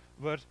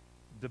 where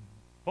the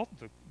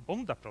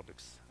Bonda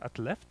products at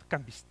left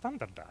can be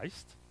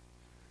standardized,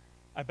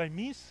 and by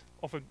means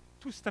of a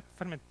two-step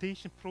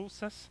fermentation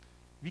process,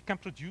 we can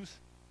produce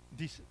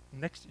these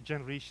next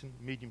generation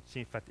medium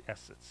chain fatty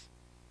acids.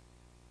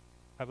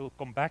 I will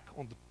come back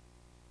on the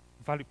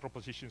value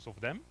propositions of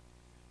them.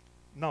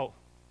 Now,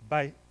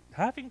 by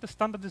having the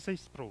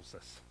standardized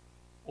process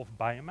of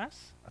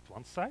biomass at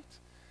one side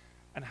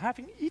and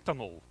having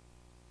ethanol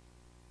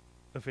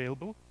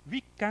available,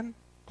 we can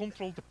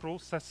control the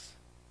process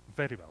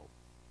very well.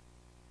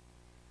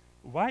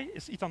 Why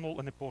is ethanol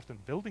an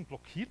important building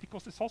block here?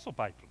 Because it's also a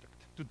byproduct.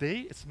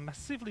 Today, it's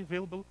massively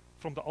available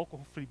from the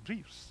alcohol-free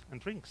beers and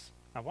drinks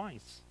and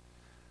wines.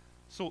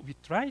 So we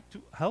try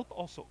to help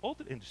also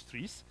other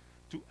industries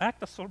to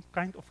act as some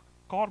kind of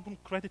carbon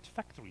credit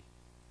factory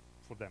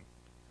for them.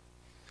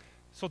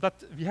 So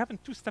that we have a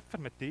two-step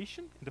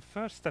fermentation. In the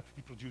first step,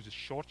 we produce a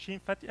short-chain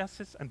fatty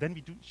acids, and then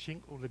we do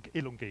chain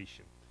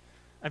elongation.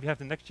 And we have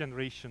the next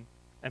generation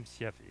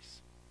MCFAs.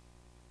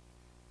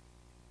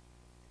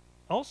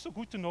 Also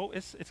good to know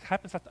is it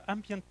happens at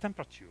ambient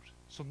temperature,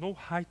 so no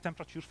high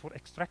temperature for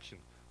extraction,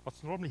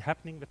 what's normally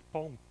happening with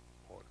palm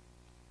oil.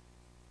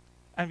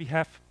 And we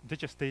have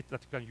digestate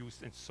that you can use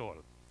in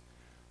soil.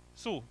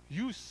 So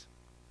use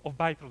of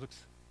byproducts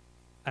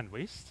and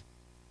waste,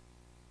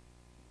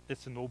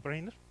 it's a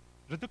no-brainer.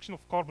 Reduction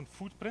of carbon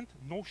footprint,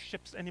 no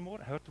ships anymore.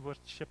 I heard the word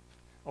ship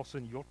also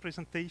in your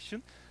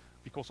presentation,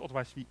 because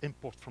otherwise we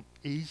import from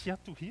Asia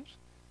to here.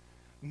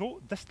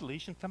 No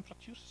distillation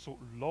temperatures, so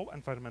low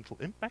environmental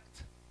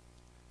impact.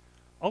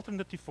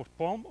 Alternative for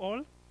palm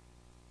oil,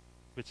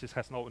 which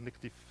has now a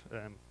negative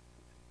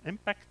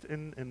impact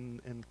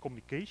in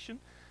communication,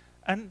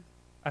 and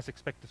as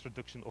expected,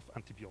 reduction of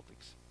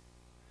antibiotics.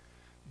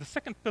 The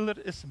second pillar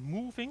is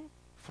moving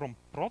from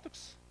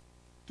products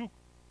to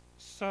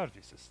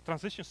services,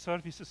 transition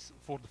services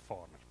for the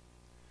farmer.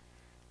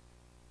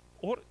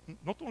 Or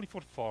not only for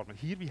the farmer,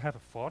 here we have a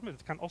farmer,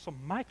 it can also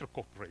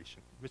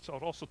micro-corporation, which are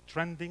also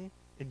trending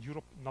in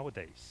Europe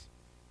nowadays.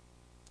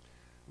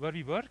 Where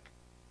we work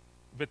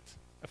with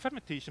a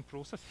fermentation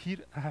process, here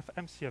I have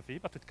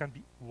MCFA, but it can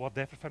be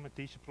whatever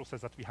fermentation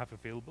process that we have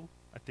available.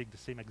 I take the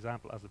same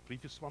example as the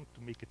previous one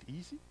to make it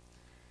easy.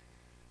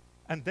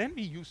 And then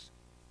we use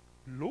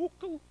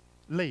local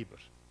labor,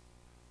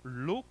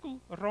 local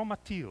raw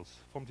materials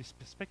from the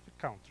specific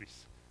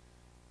countries,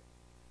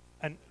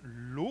 and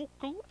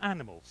local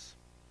animals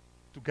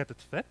to get it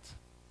fed,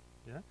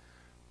 yeah,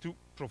 to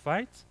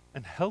provide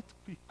a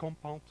healthy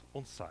compound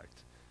on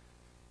site.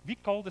 We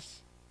call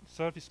this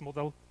service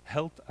model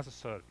health as a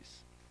service.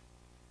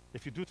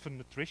 If you do it for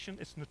nutrition,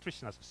 it's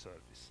nutrition as a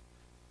service.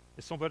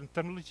 It's somewhere in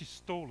terminology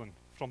stolen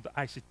from the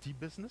ICT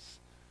business,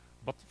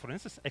 but for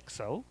instance,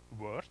 Excel,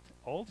 Word,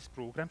 all these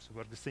programs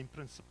work the same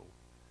principle.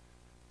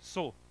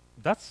 So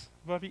that's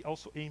where we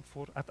also aim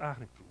for at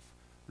AgriImprove,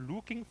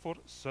 looking for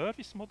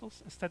service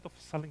models instead of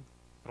selling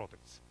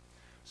products.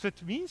 So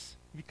it means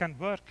we can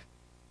work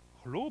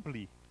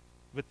globally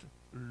with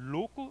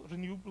local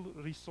renewable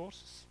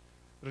resources,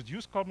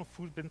 reduce carbon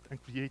footprint,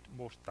 and create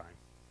more time.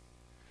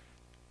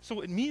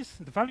 So it means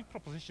the value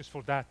propositions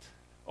for that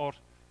are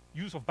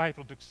use of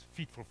byproducts,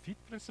 feed for feed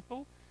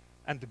principle,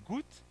 and the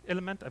good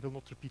element, I will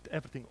not repeat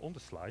everything on the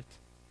slide,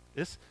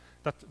 is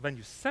that when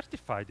you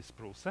certify this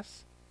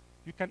process,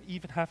 you can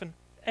even have an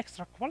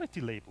extra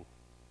quality label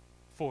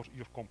for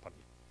your company.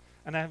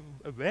 And I'm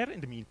aware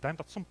in the meantime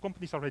that some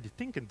companies are already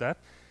thinking that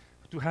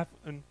to have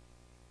a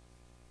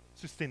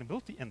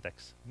sustainability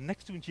index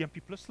next to a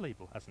GMP Plus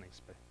label as an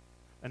XP.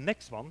 And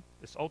next one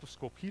is out of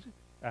scope here.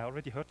 I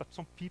already heard that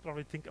some people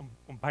already think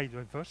on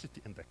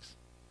biodiversity index.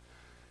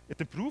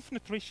 It improves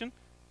nutrition,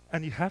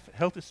 and you have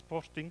healthy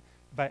sporting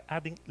by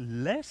adding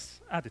less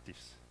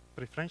additives,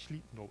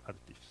 preferentially no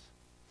additives.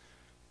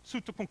 So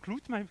to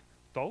conclude my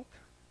talk,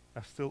 I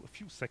have still a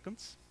few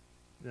seconds.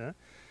 Yeah.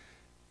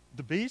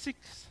 The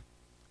basics,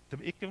 the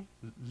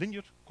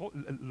linear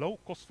low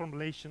cost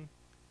formulation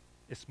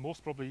is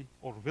most probably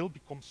or will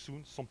become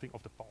soon something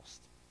of the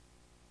past.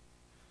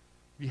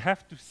 We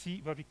have to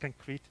see where we can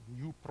create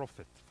new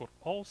profit for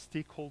all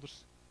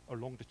stakeholders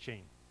along the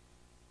chain.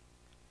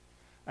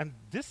 And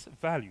this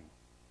value,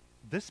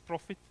 this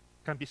profit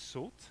can be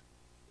sold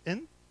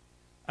in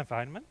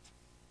environment.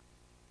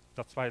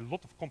 That's why a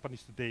lot of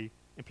companies today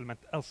implement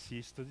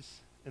LCA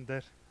studies in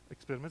their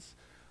experiments,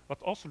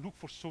 but also look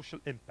for social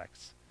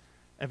impacts.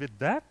 And with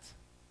that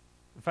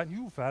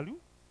new value,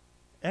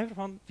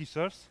 everyone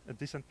deserves a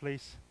decent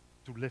place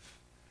to live.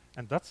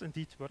 And that's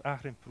indeed where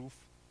AgriImprove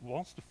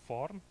wants to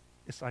farm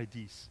its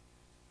ideas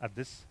at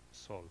this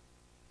soil.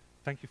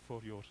 Thank you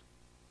for your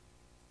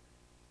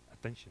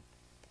attention.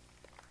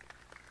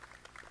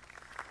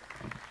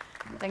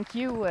 Thank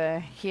you,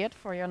 Geert,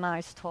 for your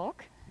nice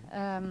talk.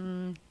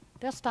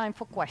 There's time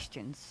for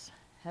questions.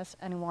 Has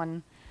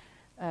anyone,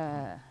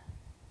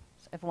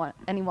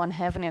 anyone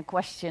having a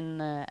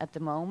question at the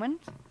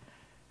moment?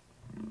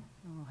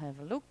 I'll have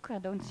a look. I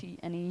don't see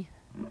any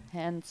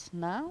hands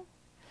now.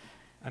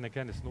 And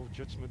again, it's no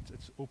judgment,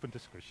 it's open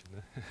discussion.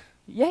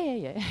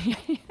 Yeah.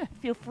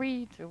 Feel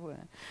free to,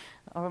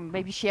 or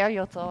maybe share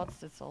your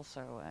thoughts. It's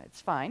also,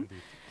 it's fine.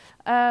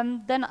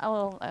 Then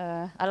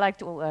I like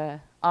to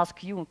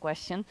ask you a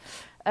question.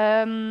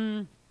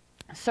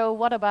 So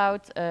what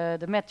about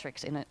the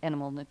metrics in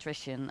animal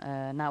nutrition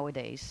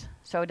nowadays?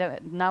 So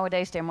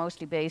nowadays they're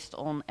mostly based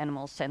on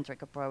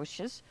animal-centric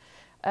approaches.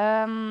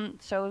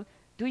 So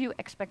do you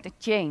expect a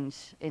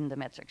change in the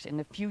metrics in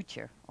the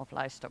future of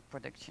livestock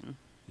production?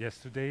 Yes,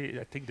 today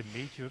I think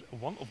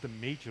one of the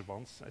major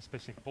ones,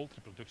 especially in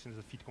poultry production, is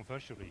the feed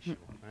conversion ratio,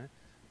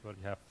 where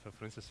you have,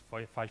 for instance,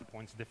 5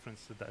 points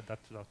difference.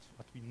 That's what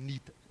we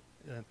need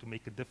to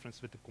make a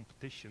difference with the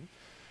competition.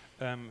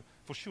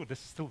 For sure, this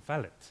is still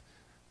valid.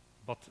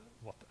 But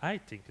what I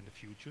think in the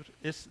future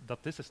is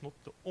that this is not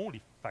the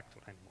only factor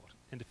anymore.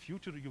 In the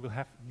future, you will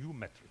have new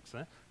metrics.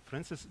 For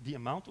instance, the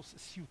amount of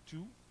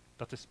CO2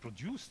 that is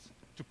produced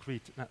to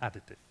create an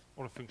additive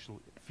or a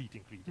functional feed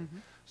ingredient.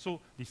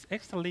 So these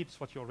extra labels,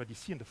 what you already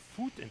see in the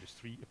food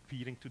industry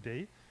appearing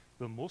today,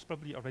 will most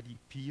probably already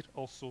appear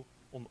also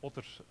on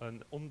other,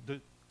 on the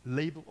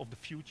label of the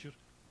future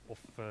of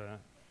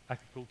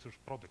agriculture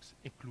products,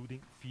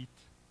 including feed,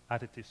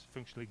 additives,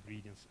 functional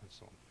ingredients, and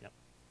so on. Yeah.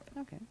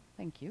 Okay,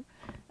 thank you.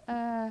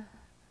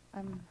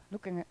 I'm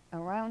looking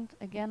around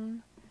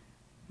again.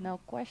 No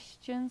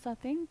questions, I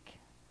think.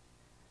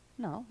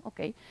 No,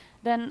 okay.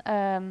 Then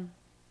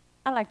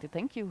I'd like to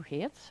thank you,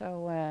 Geert.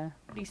 So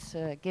please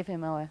give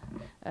him a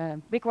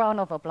big round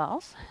of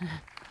applause.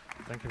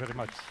 Thank you very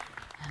much.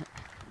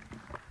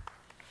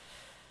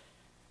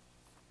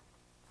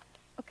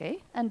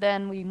 Okay, and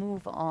then we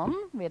move on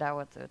with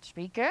our third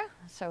speaker.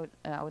 So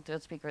our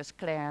third speaker is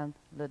Claire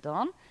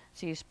Ledon.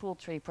 She is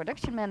Poultry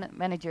Production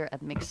Manager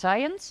at Mixed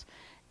Science.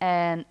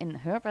 And in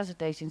her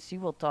presentation, she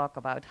will talk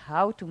about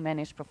how to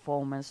manage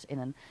performance in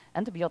an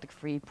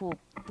antibiotic-free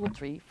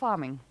poultry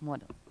farming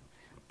model.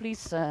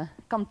 Please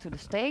come to the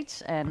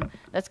stage and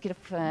let's give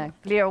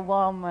Claire a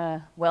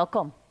warm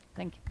welcome.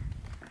 Thank you.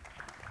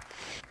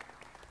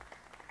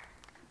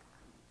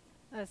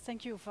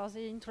 Thank you for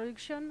the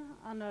introduction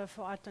and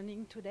for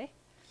attending today.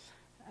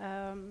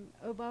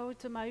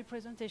 About my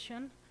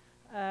presentation,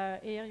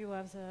 here you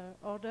have the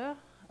order.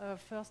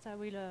 First I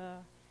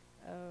will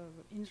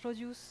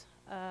introduce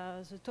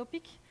the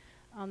topic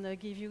and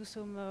give you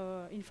some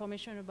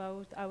information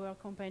about our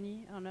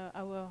company and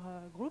our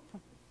group.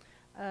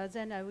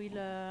 Then I will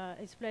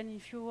explain in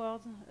few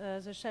words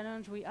the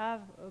challenge we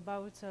have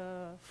about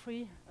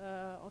free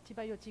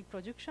antibiotic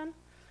production.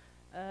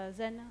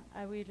 Then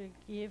I will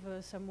give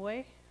some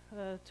way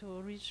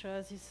to reach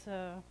this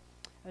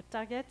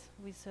target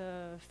with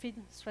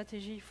feed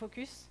strategy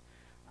focus,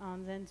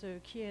 and then the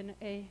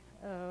Q&A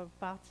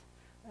part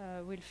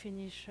will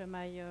finish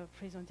my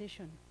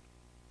presentation.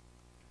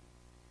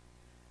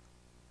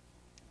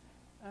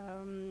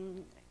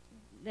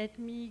 Let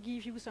me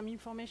give you some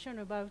information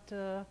about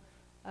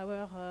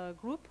our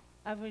group,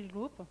 Avril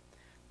Group.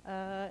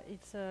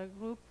 It's a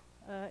group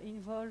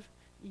involved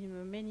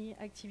in many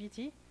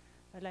activities,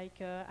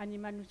 like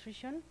animal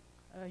nutrition,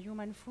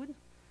 human food,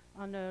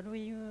 and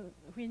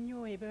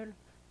renewable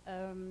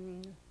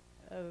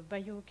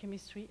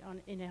biochemistry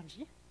and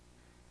energy.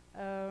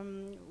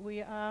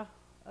 We are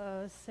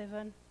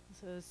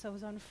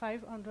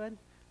 7,500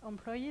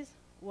 employees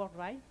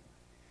worldwide,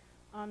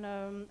 and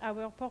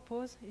our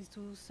purpose is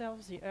to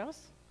serve the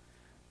earth.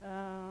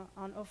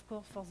 And of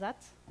course, for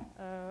that,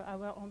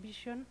 our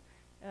ambition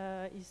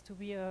is to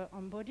be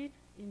embodied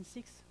in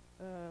 6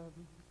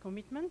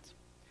 commitments.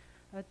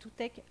 To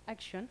take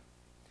action.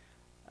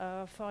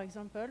 For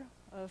example,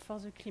 for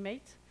the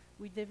climate,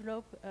 we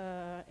develop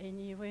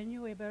any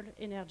renewable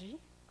energy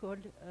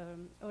called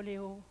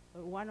Oleo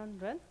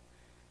 100.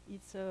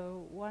 It's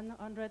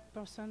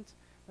 100%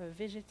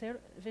 vegetal,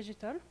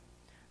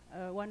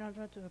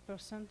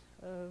 100%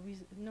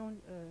 with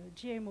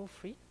non-GMO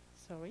free,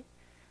 sorry.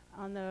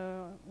 And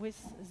with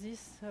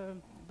this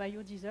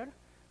biodiesel,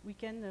 we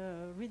can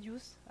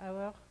reduce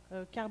our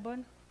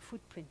carbon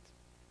footprint.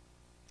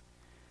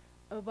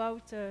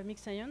 About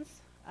Mixed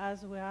Science,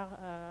 as we are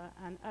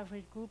an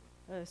Avril Group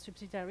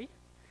subsidiary,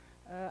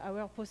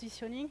 our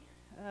positioning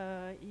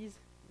is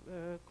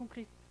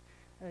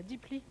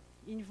deeply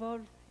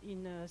involved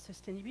in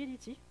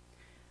sustainability,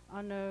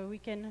 and we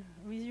can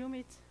resume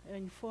it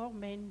in 4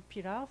 main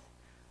pillars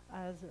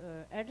as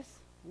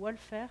health,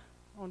 welfare,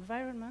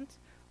 environment,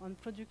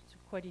 and product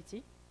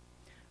quality.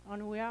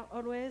 And we are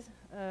always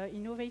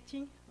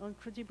innovating and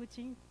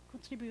contributing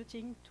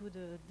to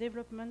the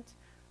development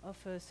of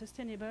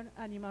sustainable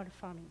animal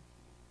farming.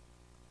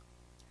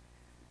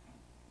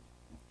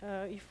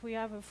 If we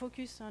have a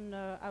focus on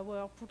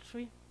our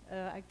poultry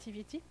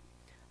activity,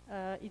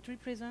 it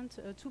represents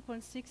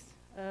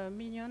 2.6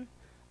 million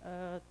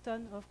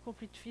tons of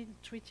complete feed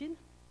treated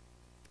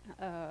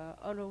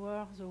all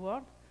over the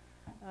world.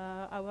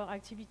 Our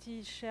activity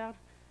is shared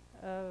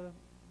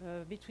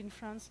between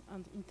France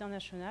and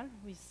international,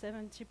 with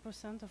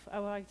 70% of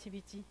our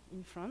activity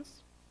in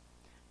France.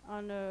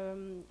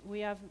 And we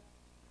have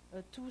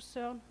a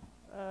two-third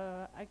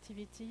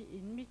activity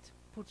in meat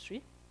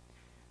poultry.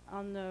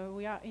 And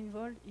we are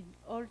involved in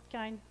all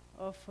kind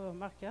of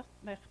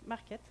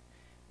market.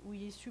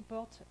 We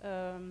support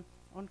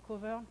on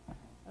cover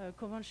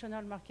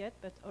conventional market,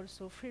 but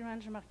also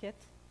free-range market,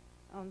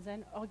 and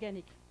then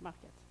organic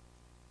market.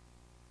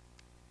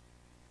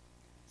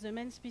 The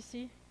main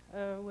species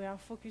we are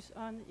focused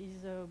on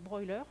is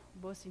broiler,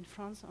 both in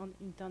France and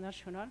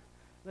international,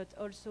 but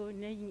also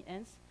laying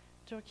hens,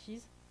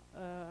 turkeys,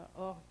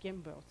 or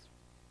game birds.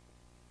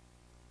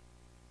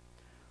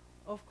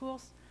 Of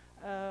course,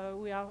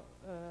 we are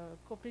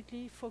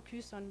completely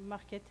focused on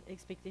market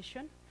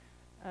expectation.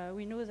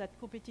 We know that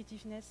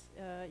competitiveness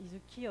is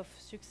a key of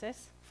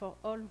success for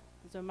all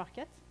the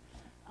market,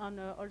 and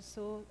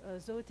also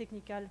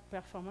zootechnical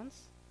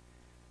performance.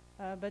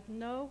 But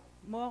now,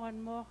 more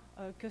and more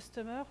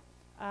customers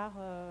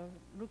are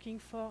looking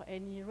for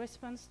any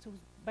response to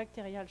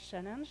bacterial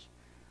challenge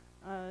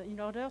in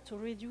order to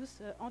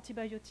reduce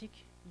antibiotic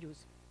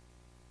use.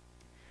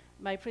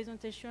 My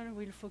presentation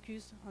will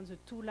focus on the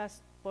two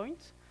last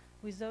points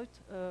without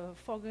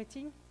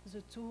forgetting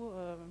the two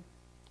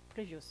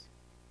previous.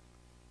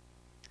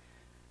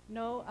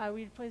 Now I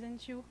will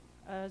present you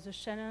the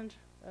challenge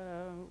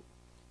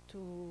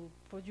to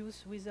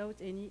produce without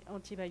any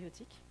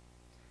antibiotic.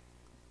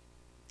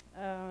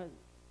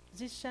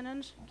 This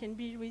challenge can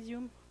be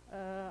resumed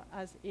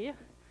as here.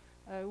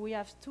 We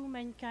have two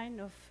main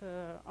kinds of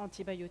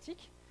antibiotic.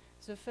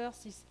 The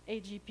first is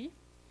AGP.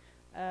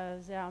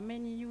 There are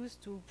many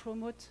used to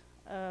promote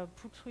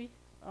poultry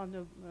on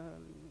the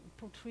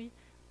poultry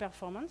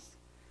performance,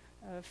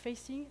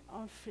 facing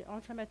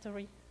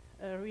inflammatory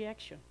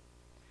reaction.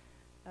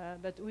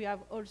 But we have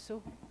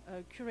also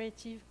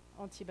curative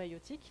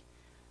antibiotic,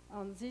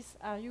 and these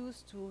are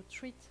used to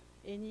treat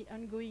any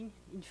ongoing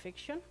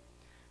infection,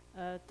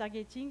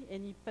 targeting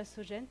any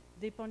pathogen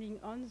depending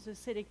on the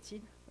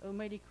selected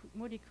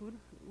molecule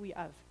we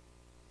have.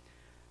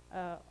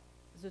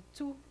 The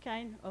two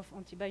kinds of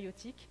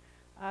antibiotic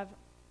have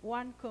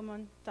one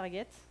common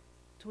target: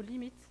 to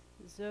limit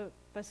the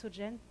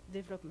pathogen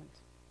development.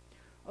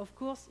 Of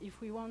course, if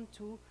we want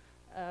to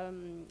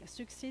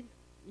succeed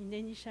in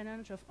any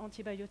challenge of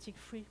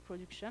antibiotic-free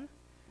production,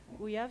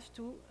 we have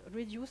to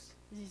reduce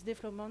this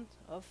development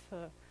of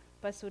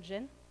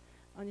pathogen,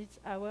 and it's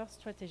our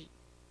strategy.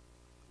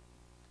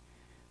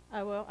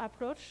 Our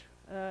approach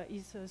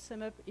is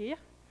summed up here.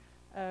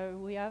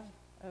 We have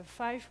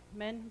 5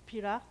 main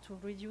pillars to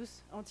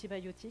reduce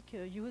antibiotic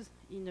use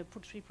in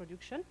poultry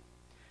production,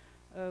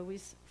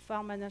 with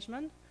farm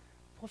management,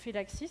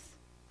 prophylaxis,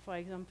 for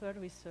example,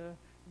 with a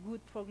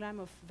good program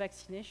of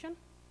vaccination.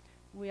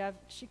 We have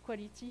chick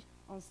quality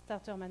and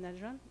starter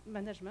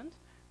management.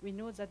 We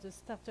know that the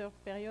starter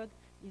period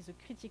is a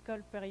critical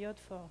period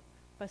for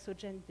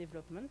pathogen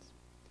development.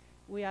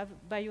 We have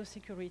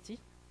biosecurity.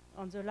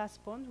 On the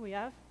last point we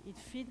have is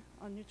feed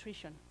and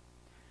nutrition.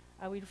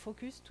 I will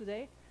focus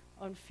today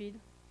on feed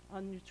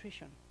and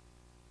nutrition.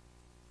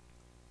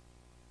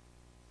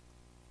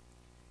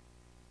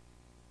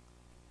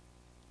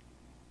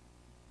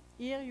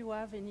 Here you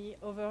have any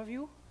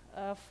overview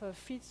of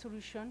feed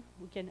solution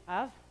we can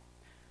have.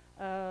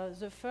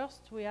 The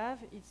first we have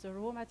is the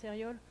raw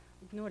material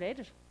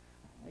knowledge.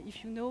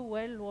 If you know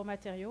well raw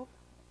material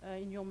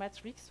in your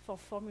matrix for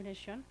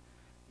formulation,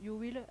 you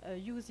will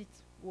use it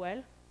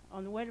well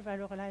and well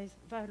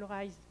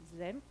valorize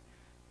them,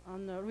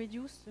 and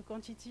reduce the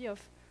quantity of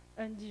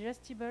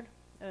indigestible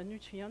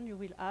nutrient you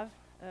will have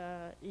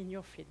in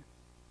your feed.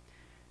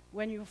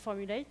 When you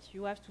formulate,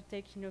 you have to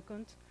take into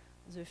account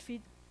the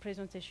feed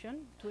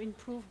presentation to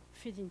improve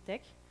feed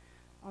intake,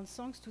 and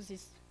thanks to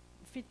this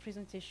feed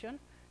presentation,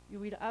 you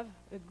will have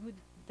a good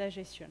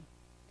digestion.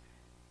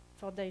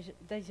 For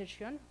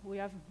digestion, we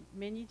have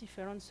many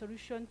different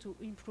solutions to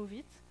improve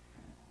it,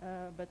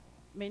 but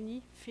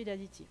many feed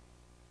additives.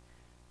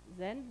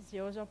 Then the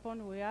other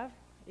point we have,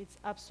 it's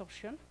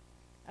absorption.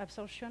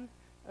 Absorption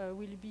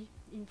will be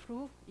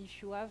improved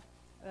if you have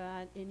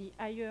any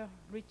higher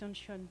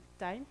retention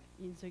time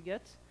in the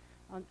gut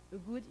and a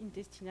good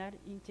intestinal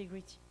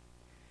integrity.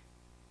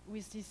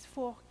 With these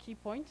 4 key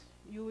points,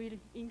 you will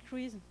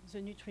increase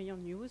the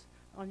nutrient use,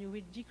 and you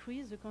will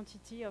decrease the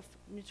quantity of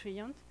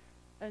nutrient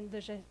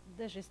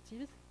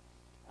undigested,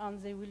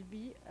 and they will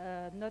be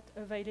not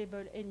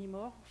available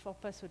anymore for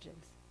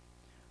pathogens.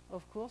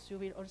 Of course, you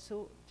will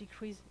also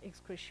decrease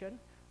excretion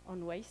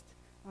and waste,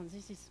 and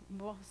this is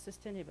more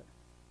sustainable.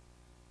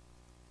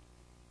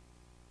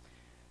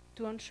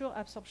 To ensure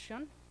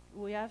absorption,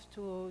 we have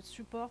to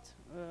support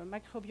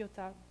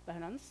microbiota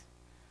balance.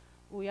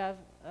 We have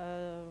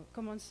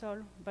commensal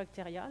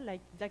bacteria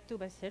like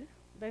lactobacillus,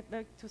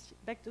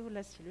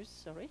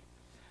 sorry.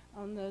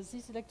 And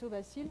this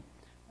lactobacillus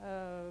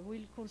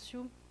will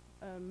consume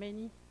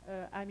many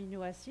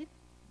amino acids.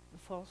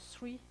 For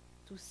 3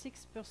 to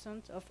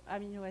 6% of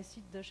amino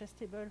acid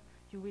digestible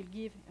you will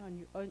give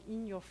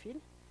in your feed.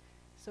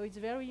 So it's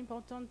very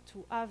important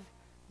to have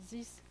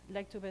this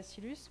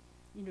lactobacillus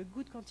in a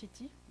good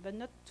quantity, but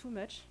not too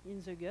much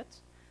in the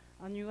gut.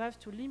 And you have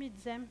to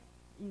limit them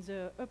in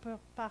the upper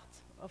part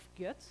of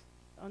gut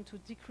and to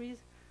decrease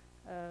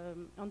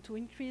and to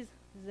increase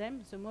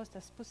them the most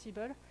as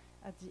possible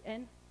at the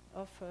end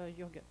of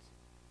your gut.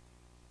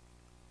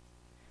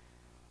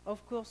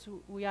 Of course,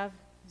 we have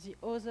the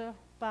other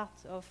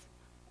part of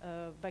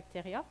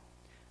bacteria.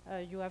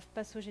 You have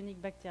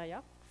pathogenic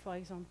bacteria, for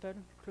example,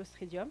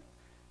 Clostridium,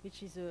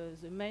 which is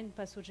the main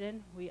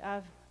pathogen we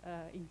have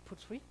in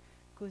poultry,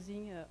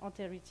 causing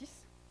enteritis.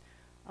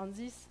 And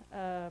this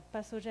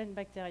pathogen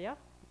bacteria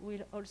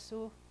will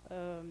also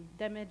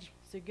damage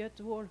the gut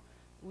wall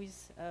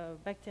with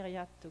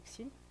bacteria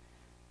toxin.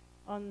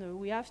 And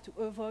we have to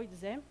avoid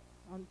them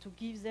and to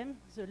give them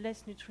the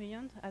less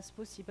nutrient as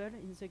possible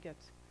in the gut.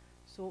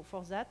 So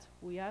for that,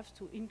 we have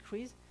to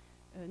increase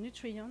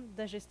nutrient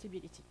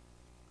digestibility.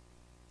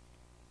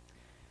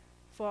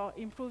 For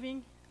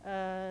improving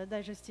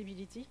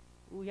digestibility,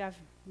 we have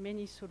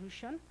many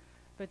solutions,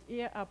 but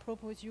here I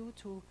propose you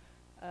to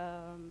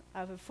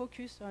have a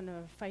focus on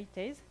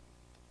phytase.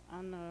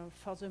 And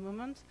for the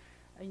moment,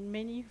 in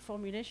many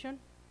formulations,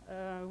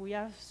 we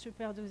have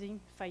superdosing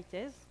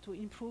phytase to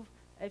improve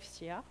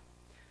FCR.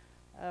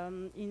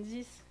 In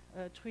this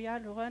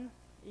trial run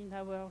in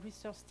our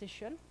research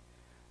station,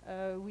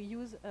 we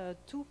use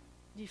 2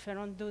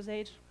 different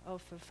dosage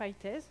of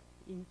phytase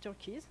in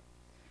turkeys,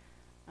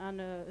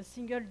 and a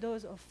single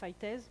dose of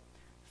phytase,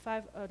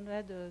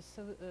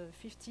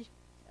 550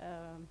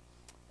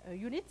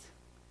 units,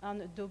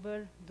 and a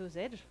double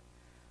dosage.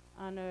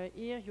 And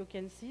here you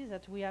can see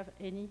that we have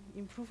any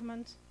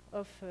improvement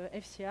of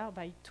FCR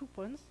by 2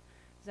 points.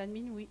 That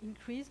means we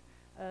increase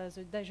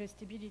the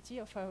digestibility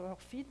of our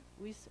feed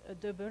with a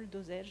double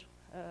dosage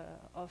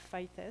of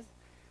phytase.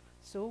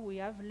 So we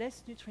have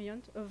less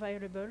nutrient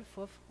available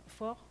for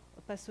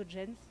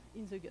pathogens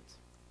in the gut.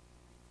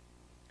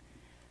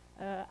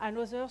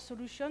 Another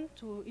solution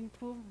to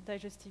improve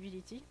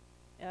digestibility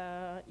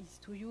is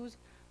to use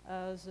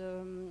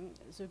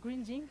the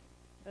grinding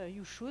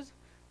you choose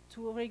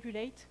to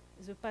regulate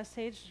the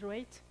passage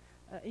rate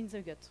in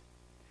the gut.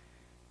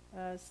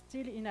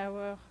 Still in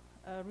our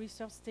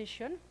research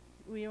station,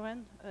 we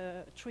run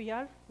a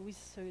trial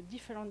with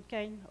different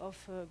kind of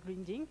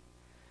grinding.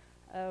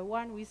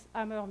 One with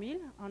hammer mill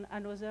and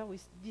another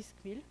with disc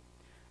mill,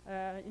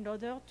 in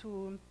order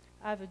to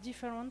have a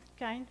different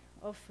kind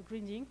of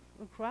grinding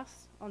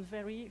across on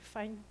very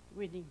fine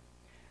grinding.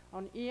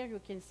 And here you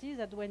can see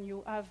that when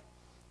you have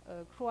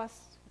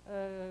cross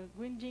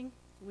grinding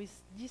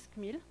with disc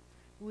mill,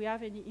 we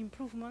have any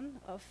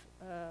improvement of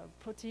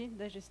protein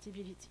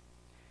digestibility.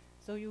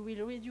 So you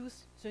will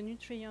reduce the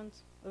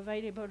nutrients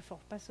available for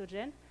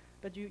pathogen,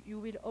 but you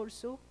will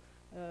also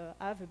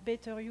have a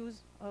better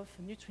use of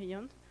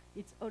nutrient.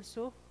 It's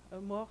also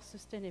more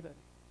sustainable.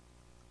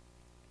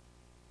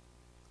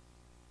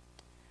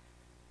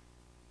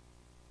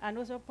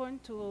 Another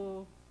point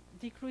to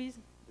decrease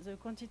the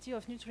quantity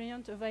of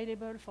nutrient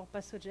available for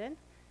pathogen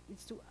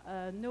is to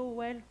know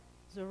well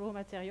the raw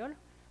material,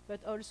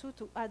 but also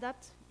to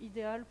adapt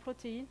ideal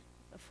protein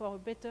for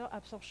better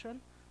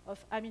absorption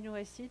of amino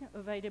acid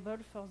available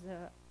for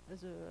the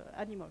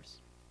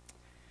animals.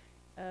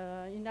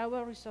 In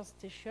our research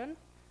station,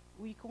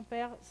 we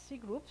compare 3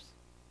 groups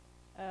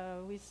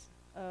with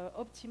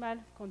optimal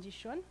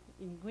condition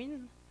in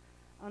green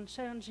and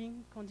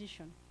challenging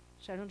condition.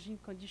 Challenging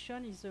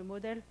condition is a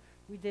model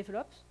we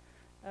developed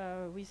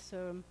with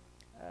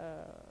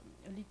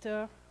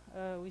litter,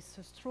 with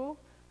straw,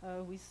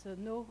 with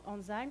no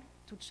enzyme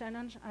to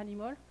challenge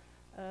animal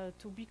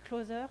to be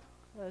closer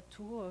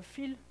to a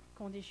field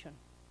condition.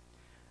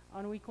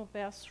 And we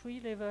compare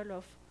 3 levels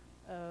of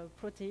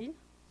protein,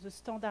 the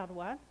standard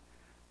one,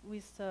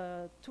 with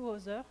 2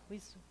 others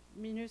with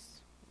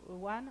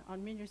 -1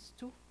 and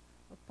 -2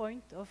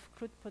 point of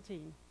crude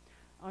protein.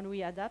 And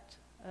we adapt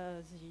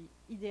the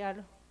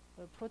ideal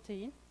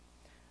protein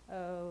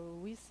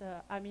with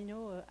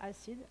amino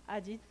acid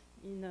added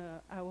in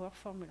our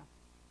formula.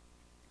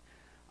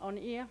 On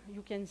here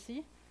you can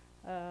see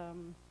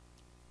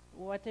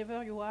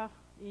whatever you are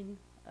in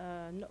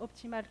an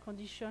optimal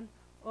condition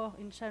or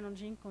in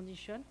challenging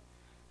condition,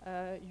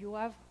 you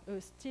have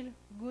a still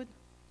good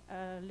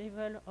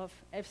level of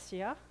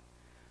FCR,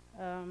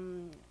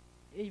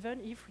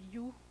 even if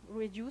you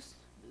reduce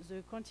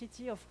the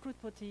quantity of crude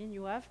protein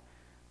you have,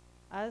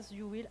 as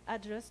you will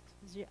adjust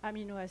the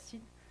amino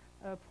acid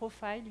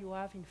profile you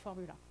have in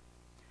formula.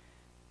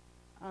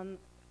 And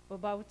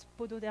about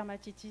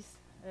pododermatitis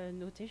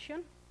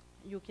notation,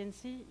 you can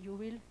see you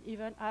will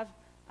even have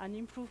an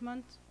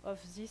improvement of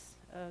this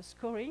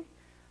scoring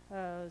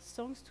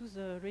thanks to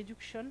the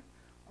reduction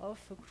of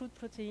crude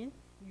protein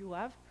you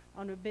have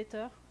on a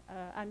better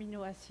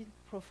amino acid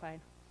profile.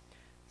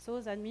 So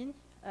that means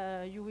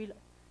you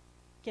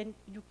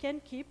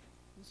can keep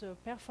the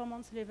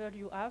performance level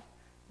you have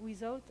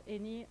without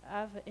any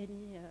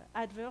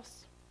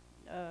adverse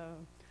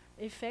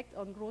effect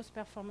on growth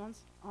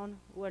performance on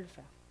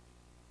welfare.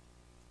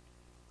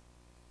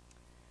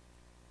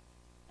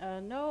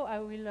 Now I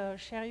will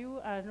share you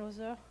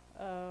another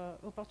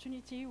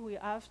opportunity we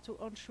have to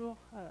ensure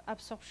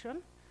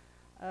absorption.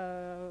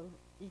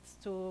 It's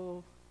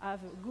to have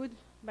a good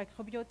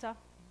microbiota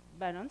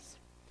balance.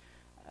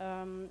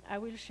 I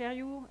will share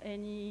you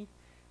any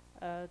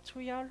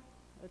trial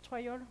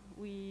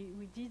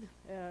we did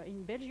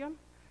in Belgium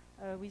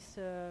with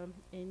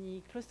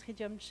any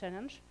Clostridium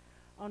challenge,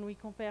 and we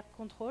compare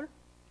control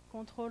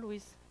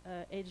with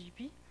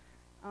AGP,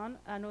 and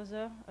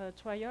another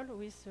trial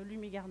with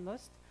Lumigard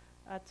most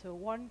at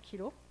 1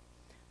 kilo.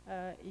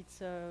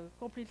 It's a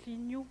completely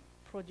new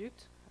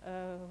product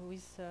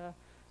with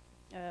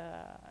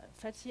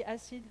fatty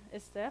acid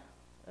ester,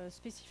 a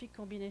specific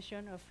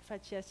combination of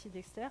fatty acid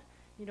ester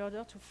in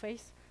order to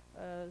face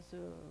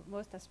the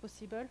most as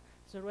possible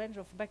the range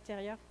of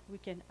bacteria we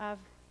can have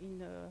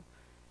in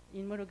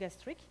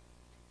monogastric.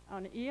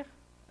 And here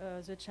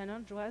the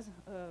challenge was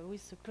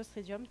with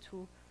Clostridium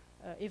to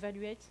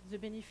evaluate the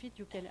benefit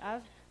you can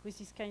have with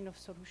this kind of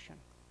solution.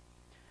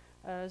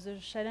 The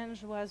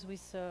challenge was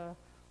with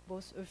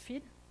both a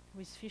feed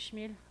with fish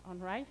meal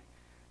and rye,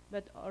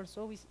 but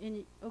also with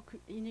any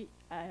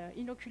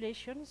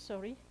inoculation,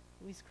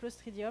 with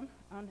Clostridium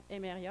and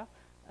Emeria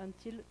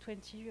until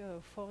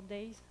 24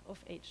 days of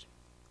age.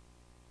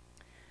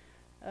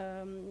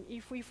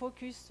 If we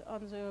focus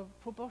on the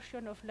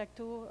proportion of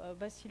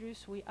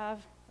lactobacillus we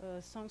have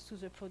thanks to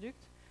the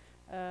product,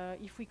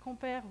 if we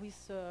compare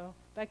with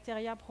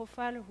bacteria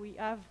profile we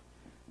have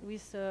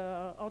with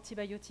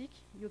antibiotic,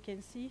 you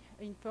can see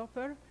in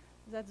purple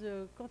that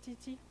the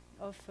quantity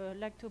of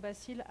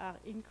lactobacilli are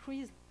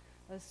increased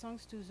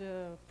thanks to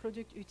the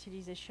product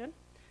utilization.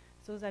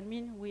 So that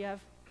means we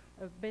have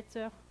a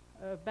better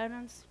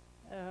balanced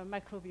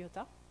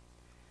microbiota.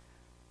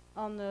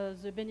 And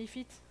the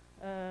benefit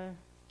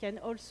can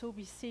also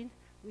be seen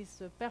with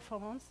the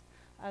performance,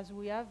 as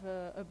we have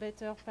a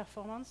better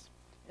performance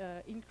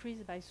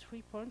increased by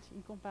 3 points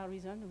in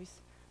comparison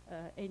with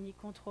any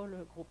control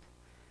group.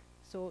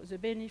 So the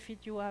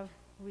benefit you have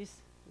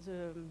with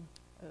the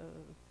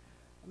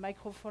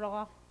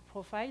microflora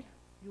profile,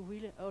 you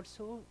will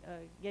also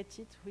get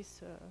it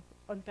with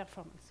on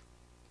performance.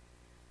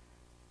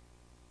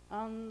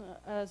 And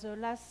the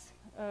last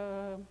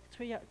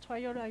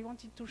trial I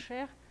wanted to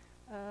share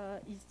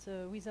is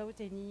without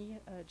any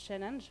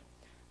challenge.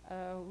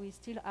 We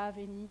still have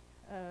any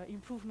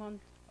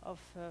improvement of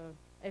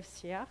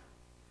FCR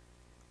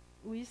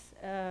with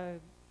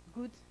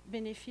good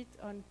benefit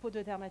on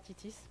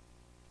pododermatitis,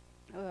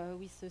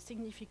 with a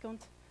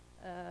significant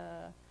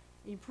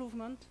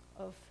improvement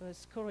of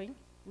scoring,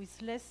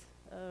 with less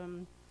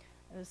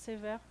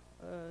severe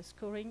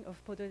scoring of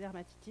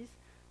pododermatitis.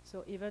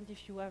 So even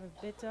if you have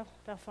a better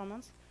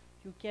performance,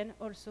 you can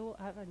also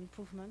have an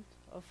improvement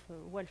of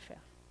welfare.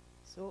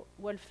 So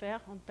welfare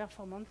and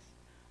performance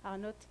are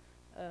not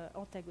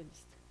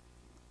antagonists.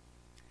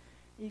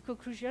 In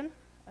conclusion,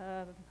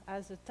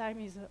 as the time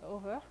is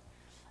over,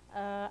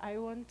 I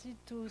wanted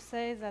to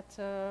say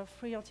that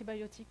free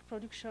antibiotic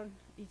production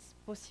is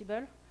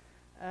possible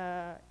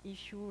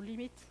if you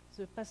limit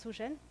the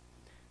pathogen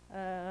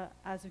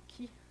as a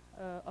key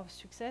of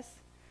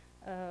success,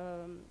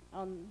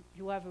 and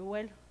you have a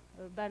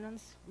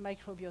well-balanced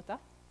microbiota.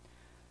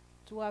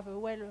 To have a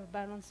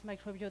well-balanced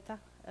microbiota,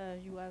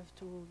 you have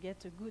to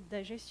get a good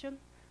digestion,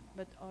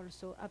 but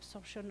also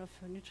absorption of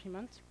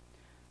nutriment.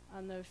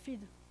 And feed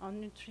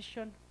and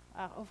nutrition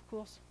are, of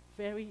course,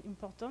 very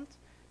important,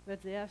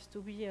 but they have to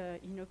be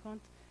in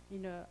account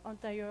in an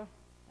entire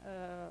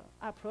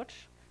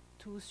approach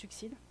to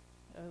succeed,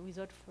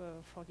 without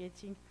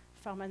forgetting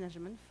farm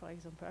management, for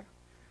example.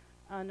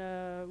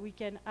 And we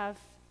can have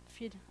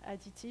feed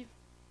additive,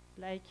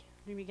 like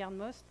Lumigard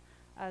most,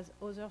 as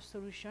other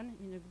solution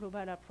in a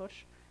global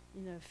approach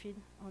in a feed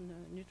on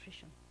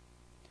nutrition.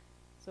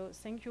 So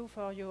thank you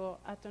for your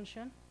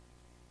attention.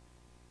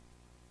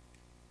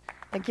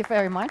 Thank you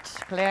very much,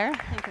 Claire.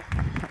 Thank you.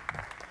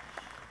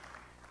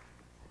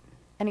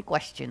 Any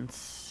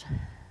questions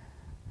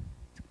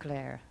to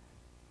Claire?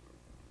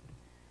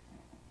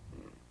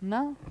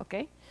 No?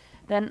 Okay.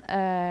 Then,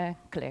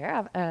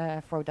 Claire,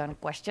 I wrote down a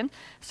question.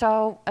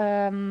 So,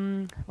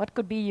 what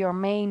could be your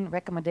main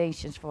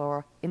recommendations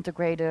for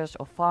integrators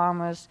or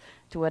farmers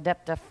to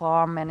adapt their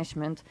farm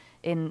management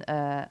in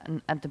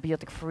an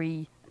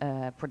antibiotic-free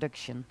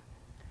production?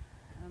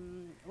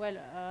 Well,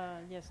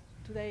 yes,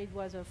 today it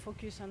was a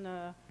focus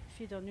on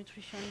feed or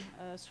nutrition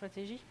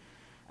strategy.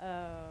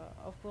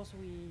 Of course,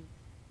 we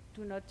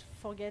do not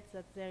forget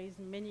that there is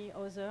many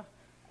other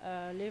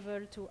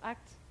levels to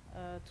act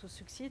to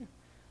succeed.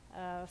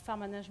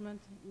 Farm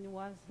management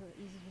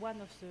is one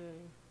of the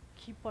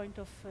key points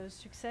of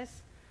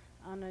success,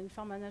 and in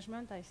farm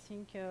management I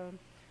think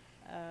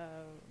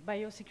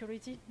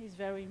biosecurity is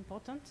very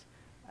important,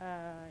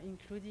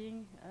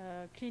 including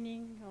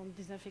cleaning and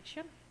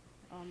disinfection,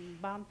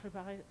 barn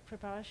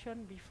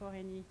preparation before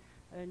any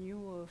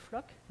new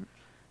flock.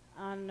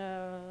 And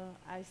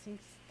I think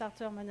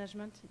starter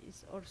management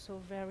is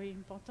also very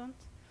important.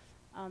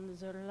 And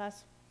the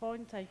last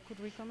point I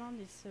could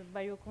recommend is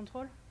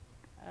biocontrol.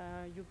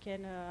 You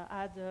can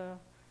add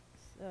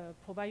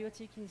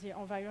probiotic in the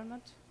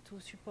environment to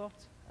support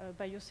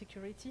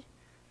biosecurity,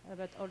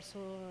 but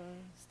also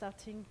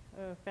starting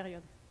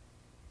period.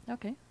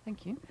 Okay,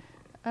 thank you.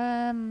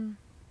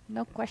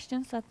 No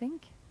questions, I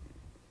think?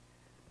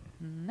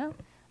 No?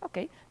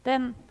 Okay,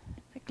 then,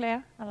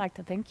 Claire, I'd like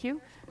to thank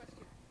you.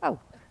 Oh,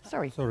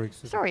 sorry. Sorry,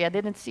 excuse me. Sorry, I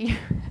didn't see you.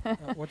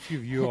 What's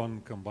your view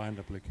on combined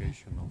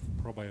application of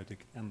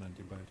probiotic and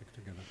antibiotic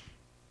together?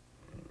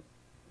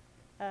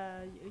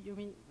 You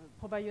mean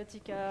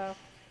probiotic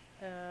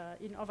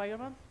in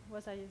environment,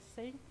 was I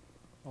saying?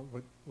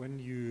 Well, when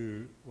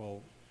you,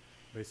 well,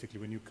 basically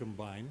when you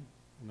combine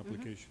an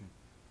application,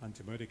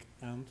 antibiotic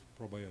and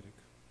probiotic.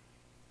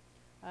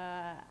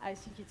 I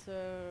think it's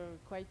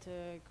quite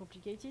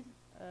complicated,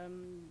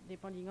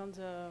 depending on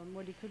the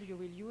molecule you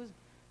will use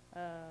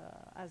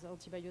as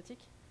antibiotic.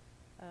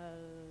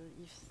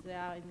 If they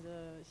are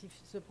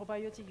if the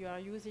probiotic you are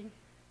using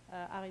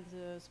are in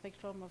the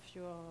spectrum of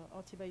your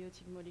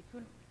antibiotic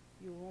molecule,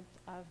 you won't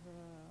have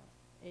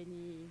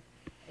any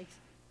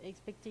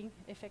expecting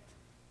effect.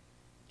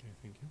 Okay,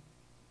 thank you.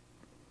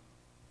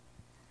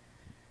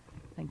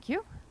 Thank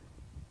you.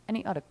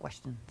 Any other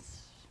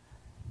questions?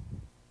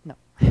 No.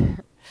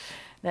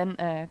 Then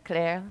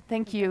Claire,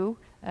 thank you.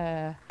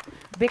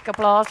 Big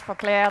applause for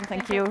Claire.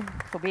 Thank you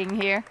for being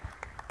here.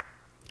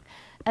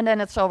 And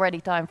then it's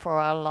already time for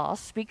our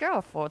last speaker,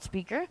 our fourth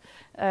speaker.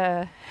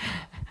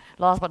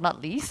 Last but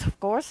not least, of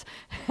course.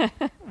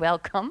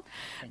 Welcome,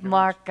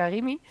 Mark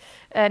Karimi.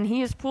 And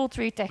he is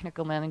Poultry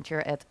Technical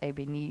Manager at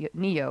AB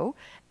Neo.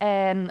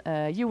 And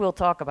you will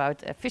talk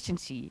about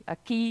efficiency, a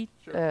key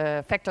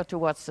factor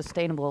towards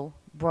sustainable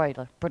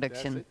broiler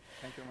production. That's it.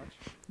 Thank you very much.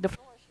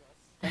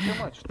 Thank you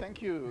very much.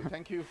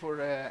 Thank you for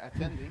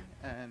attending.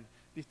 And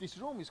this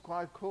room is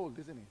quite cold,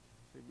 isn't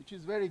it? Which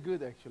is very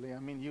good, actually. I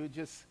mean, you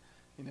just,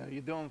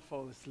 you don't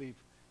fall asleep,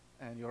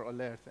 and you're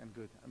alert and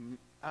good.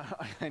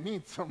 I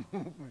need some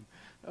movement.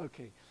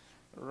 Okay,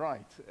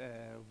 right.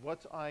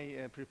 What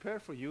I prepare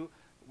for you.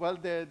 Well,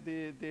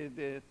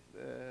 the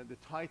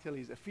title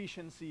is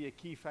Efficiency, a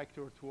Key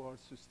Factor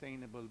Towards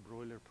Sustainable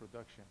Broiler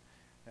Production.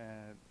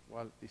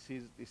 Well, this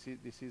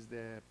is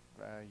the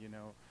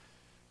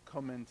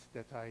comment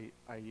that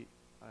I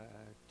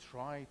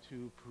try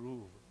to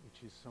prove,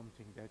 which is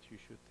something that you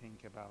should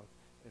think about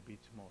a bit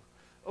more.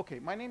 Okay,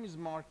 my name is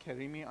Mark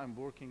Karimi. I'm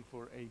working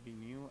for AB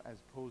New as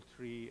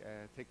Poultry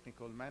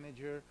Technical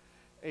Manager.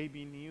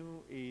 AB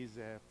New is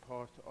a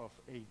part of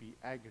AB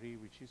Agri,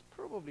 which is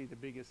probably the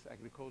biggest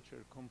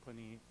agriculture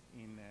company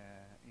in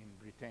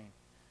Britain.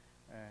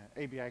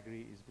 AB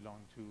Agri is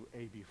belonging to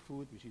AB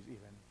Food, which is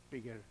even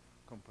bigger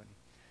company.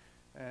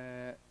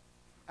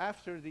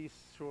 After this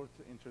short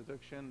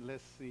introduction,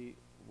 let's see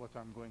what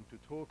I'm going to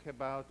talk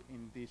about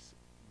in this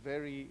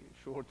very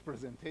short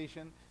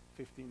presentation.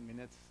 15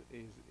 minutes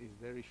is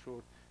very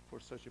short for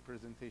such a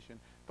presentation,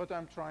 but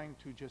I'm trying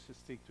to just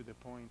stick to the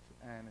point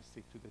and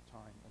stick to the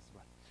time as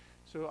well.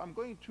 So I'm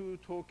going to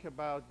talk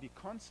about the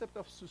concept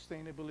of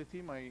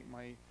sustainability.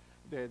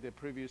 The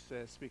previous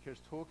speakers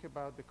talk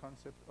about the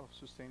concept of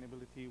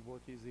sustainability,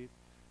 what is it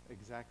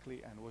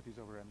exactly, and what is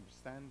our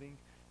understanding.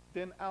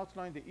 Then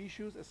outline the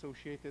issues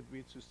associated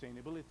with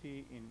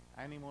sustainability in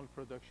animal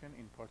production,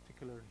 in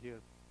particular here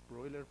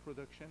broiler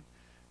production.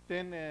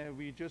 Then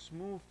we just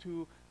move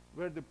to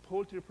where the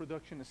poultry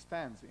production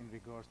stands in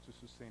regards to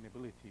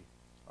sustainability.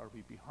 Are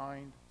we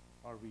behind?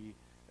 Are we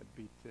a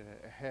bit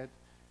ahead?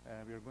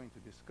 We are going to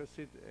discuss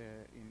it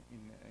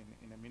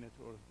in a minute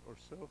or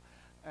so.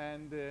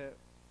 And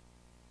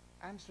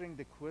answering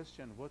the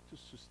question, what to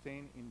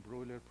sustain in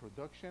broiler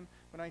production.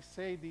 When I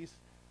say this,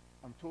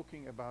 I'm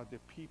talking about the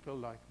people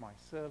like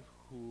myself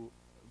who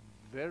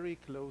very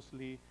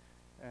closely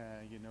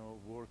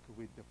work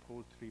with the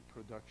poultry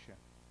production.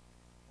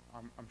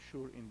 I'm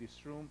sure in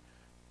this room,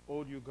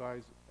 all you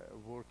guys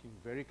working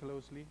very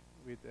closely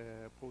with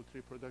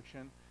poultry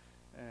production.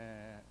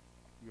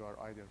 You are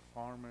either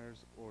farmers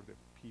or the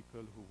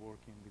people who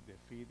working with the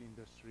feed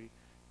industry.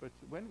 But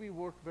when we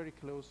work very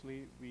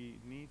closely, we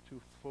need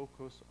to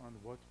focus on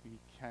what we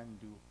can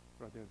do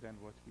rather than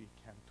what we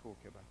can talk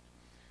about.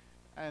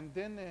 And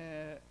then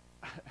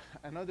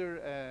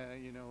another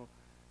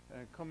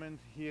comment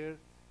here,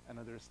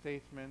 another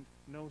statement,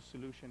 no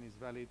solution is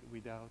valid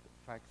without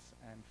facts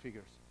and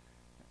figures.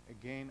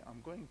 Again,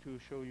 I'm going to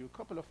show you a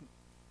couple of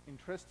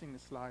interesting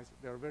slides.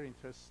 They are very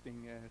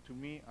interesting to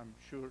me. I'm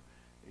sure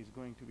it's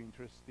going to be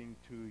interesting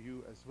to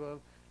you as well,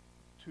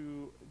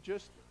 to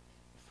just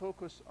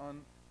focus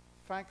on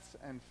facts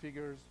and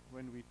figures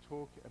when we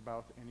talk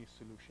about any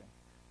solution.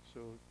 So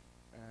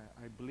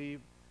I believe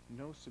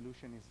no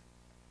solution is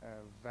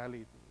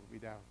valid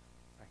without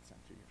facts and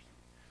figures.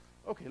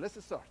 Okay,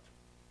 let's start.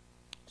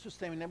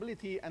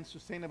 Sustainability and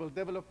sustainable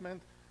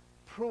development.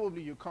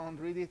 Probably you can't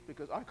read it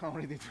because I can't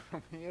read it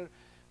from here,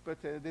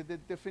 but the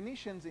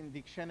definitions in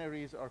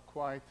dictionaries are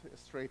quite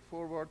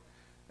straightforward.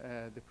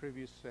 The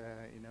previous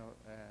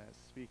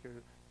speaker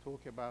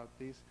talked about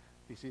this.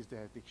 This is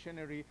the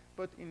dictionary,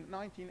 but in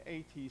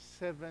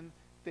 1987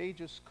 they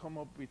just come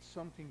up with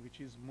something which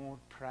is more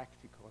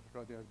practical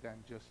rather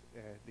than just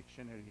a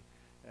dictionary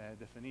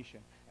definition.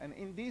 And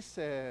in this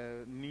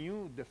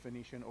new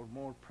definition, or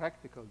more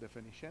practical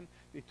definition,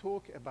 they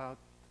talk about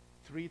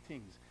three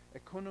things: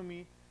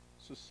 economy,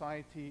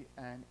 society,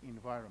 and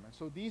environment.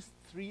 So these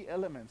three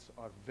elements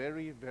are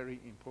very, very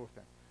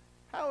important.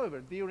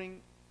 However,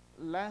 during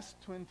last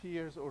 20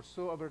 years or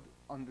so, our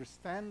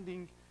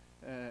understanding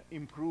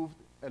improved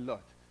a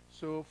lot.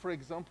 So for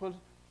example,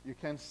 you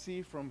can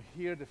see from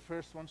here the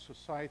first one,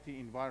 society,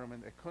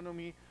 environment,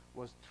 economy,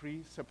 was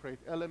three separate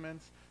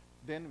elements.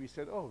 Then we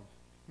said, oh,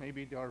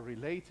 maybe they are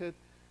related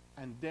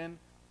and then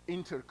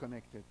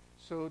interconnected.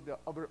 So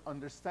our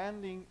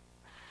understanding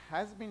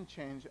has been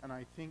changed, and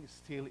I think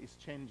still is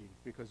changing,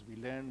 because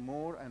we learn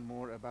more and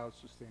more about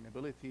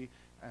sustainability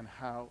and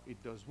how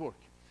it does work.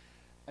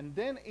 And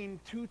then in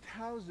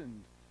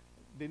 2000,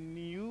 the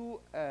new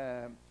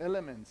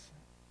elements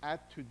add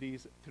to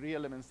these three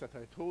elements that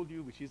I told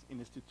you, which is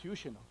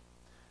institutional.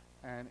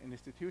 And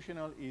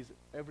institutional is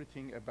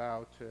everything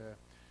about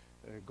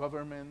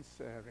governments,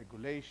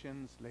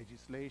 regulations,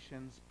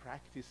 legislations,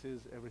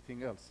 practices,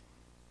 everything else.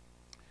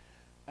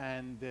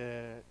 And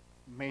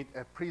made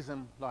a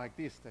prism like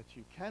this that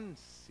you can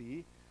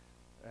see.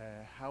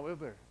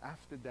 However,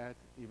 after that,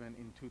 even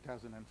in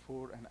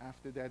 2004 and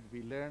after that,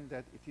 we learned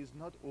that it is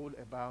not all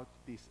about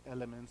these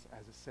elements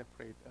as a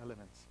separate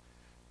elements.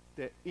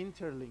 The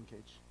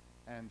interlinkage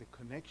and the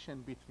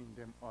connection between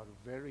them are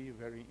very,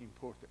 very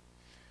important.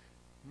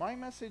 My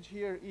message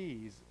here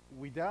is,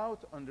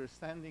 without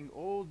understanding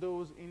all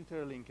those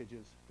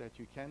interlinkages that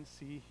you can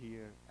see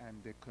here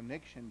and the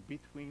connection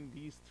between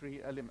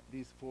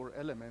these four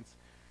elements,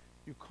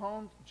 you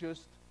can't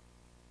just,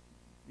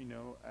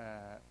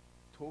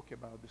 talk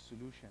about the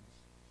solutions.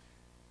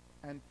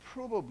 And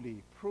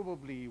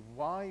probably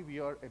why we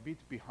are a bit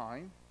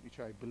behind, which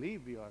I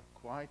believe we are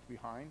quite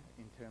behind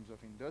in terms of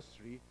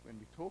industry when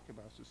we talk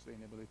about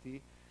sustainability,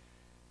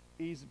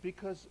 is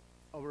because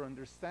our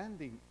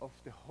understanding of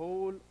the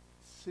whole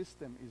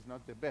system is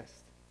not the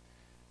best.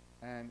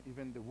 And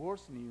even the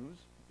worst news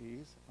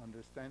is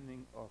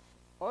understanding of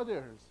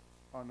others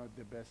are not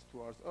the best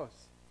towards us.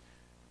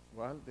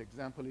 Well, the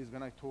example is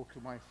when I talk to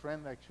my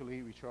friend,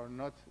 actually, which are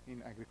not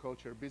in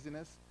agriculture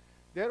business,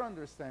 their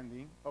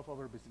understanding of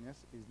our business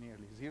is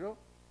nearly zero,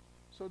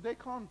 so they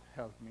can't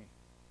help me.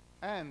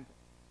 And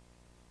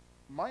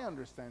my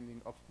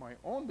understanding of my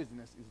own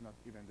business is not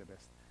even the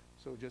best.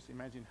 So just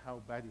imagine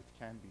how bad it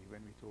can be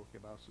when we talk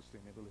about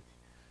sustainability.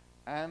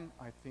 And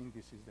I think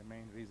this is the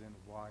main reason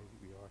why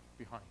we are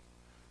behind.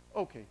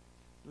 Okay,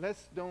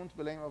 let's don't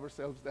blame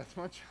ourselves that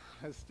much.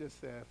 Let's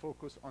just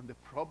focus on the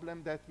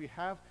problem that we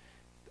have.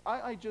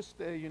 I just,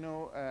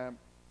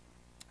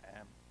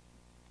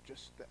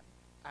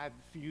 add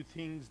few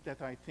things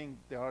that I think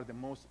they are the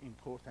most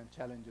important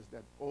challenges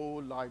that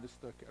all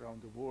livestock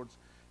around the world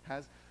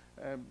has.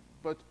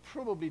 But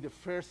probably the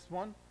first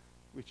one,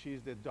 which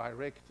is the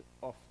direct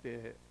of the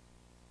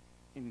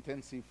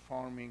intensive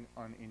farming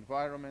on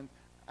environment,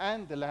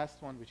 and the last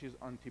one, which is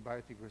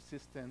antibiotic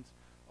resistance,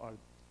 are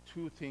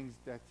two things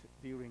that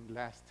during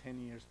last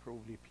 10 years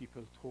probably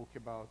people talk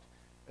about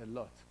a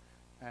lot.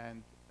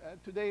 And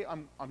today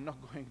I'm not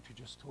going to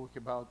just talk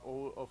about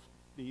all of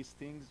these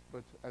things,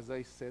 but as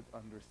I said,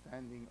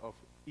 understanding of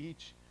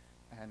each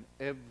and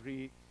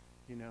every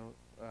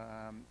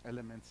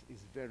elements is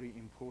very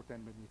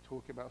important when we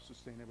talk about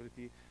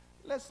sustainability.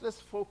 Let's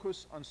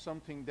focus on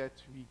something that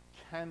we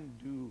can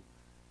do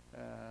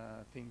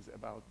things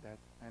about that,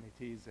 and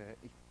it is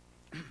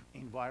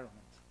environment.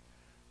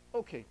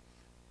 Okay,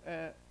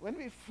 when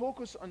we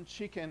focus on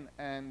chicken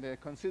and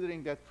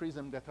considering that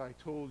prism that I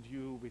told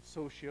you with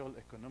social,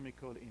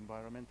 economical,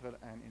 environmental,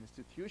 and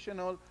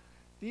institutional,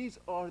 these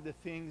are the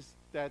things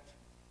that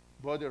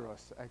bother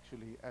us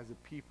actually as a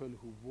people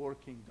who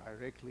working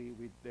directly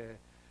with the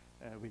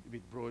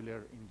with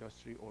broiler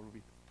industry or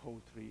with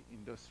poultry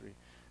industry.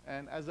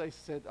 And as I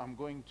said, I'm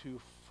going to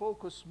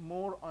focus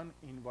more on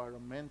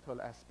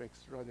environmental aspects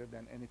rather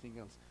than anything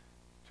else.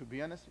 To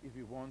be honest, if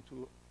you want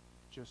to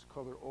just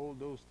cover all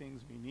those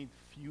things, we need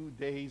few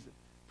days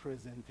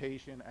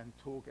presentation and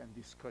talk and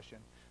discussion.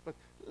 But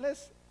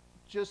let's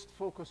just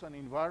focus on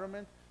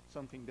environment,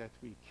 something that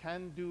we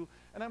can do.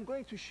 And I'm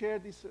going to share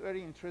this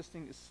very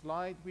interesting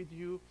slide with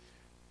you.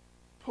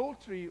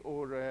 Poultry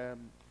or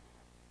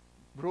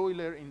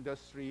broiler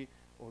industry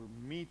or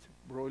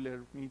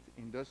broiler meat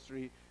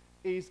industry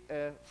is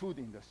a food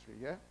industry,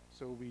 yeah?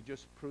 So we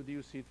just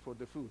produce it for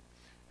the food.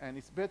 And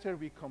it's better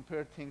we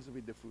compare things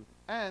with the food.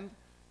 And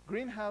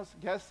greenhouse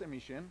gas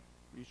emission,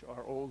 which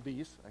are all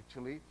these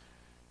actually,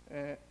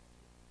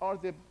 are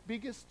the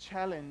biggest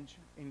challenge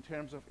in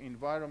terms of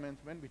environment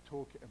when we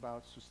talk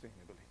about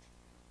sustainability.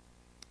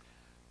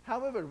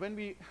 However, when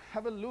we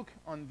have a look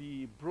on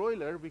the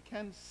broiler, we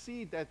can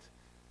see that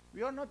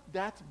we are not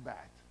that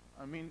bad.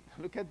 I mean,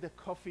 look at the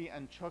coffee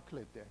and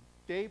chocolate there.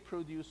 They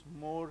produce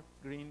more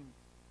green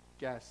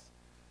gas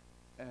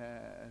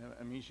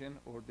emission,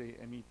 or they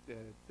emit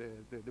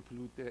the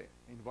pollute the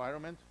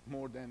environment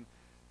more than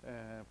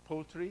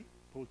poultry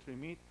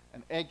meat,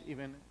 and egg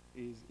even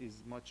is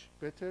much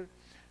better.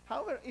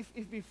 However,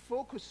 if we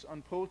focus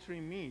on poultry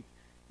meat,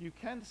 you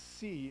can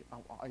see,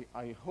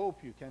 I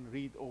hope you can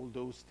read all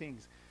those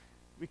things.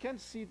 We can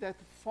see that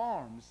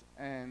farms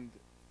and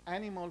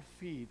animal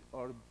feed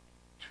are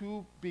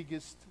two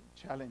biggest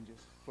challenges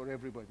for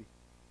everybody.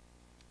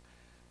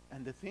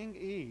 And the thing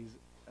is,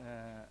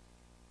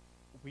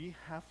 we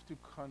have to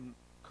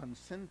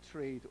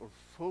concentrate or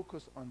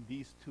focus on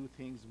these two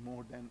things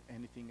more than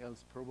anything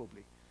else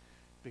probably,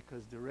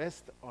 because the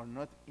rest are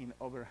not in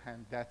our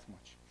hand that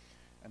much.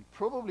 And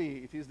probably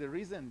it is the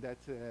reason that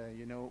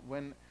you know,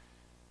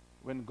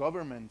 when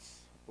governments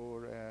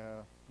or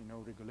you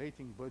know,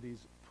 regulating bodies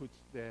put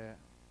the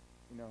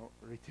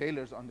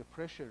retailers under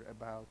pressure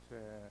about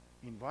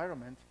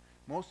environment,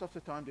 most of the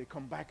time they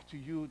come back to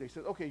you, they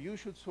say, okay, you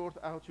should sort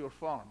out your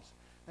farms.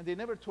 And they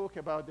never talk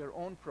about their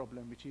own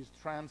problem, which is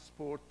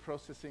transport,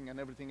 processing, and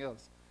everything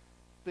else.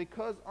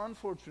 Because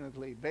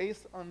unfortunately,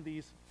 based on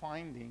these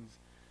findings,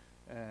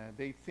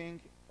 they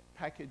think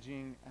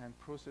packaging and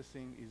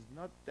processing is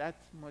not that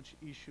much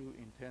issue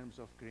in terms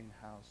of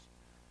greenhouse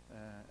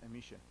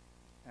emission.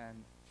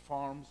 And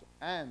farms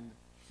and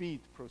feed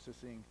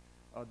processing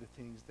are the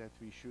things that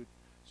we should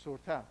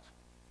sort out.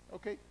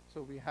 Okay,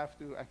 so we have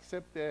to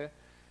accept the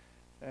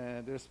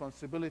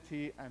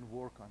responsibility and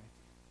work on it.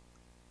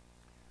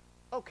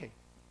 Okay,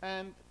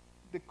 and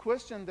the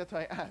question that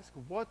I ask,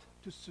 what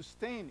to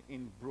sustain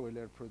in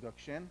broiler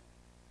production?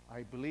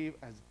 I believe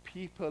as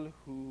people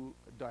who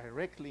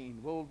directly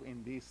involved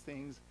in these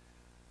things,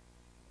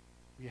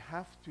 we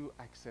have to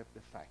accept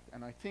the fact,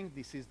 and I think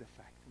this is the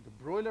fact.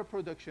 The broiler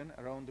production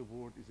around the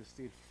world is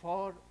still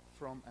far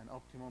from an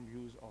optimum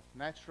use of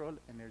natural,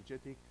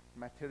 energetic,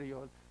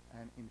 material,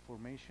 and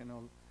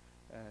informational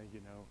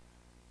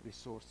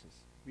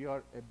resources. We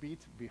are a bit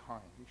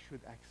behind. We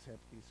should accept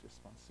this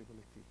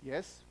responsibility.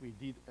 Yes, we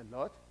did a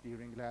lot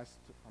during last,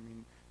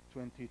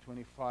 20,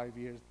 25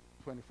 years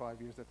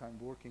that I'm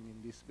working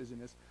in this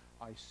business.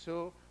 I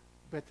saw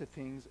better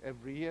things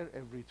every year.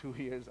 Every 2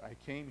 years I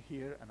came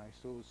here and I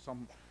saw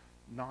some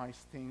nice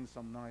things,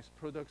 some nice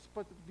products,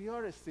 but we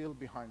are still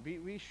behind.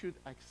 We should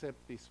accept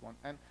this one.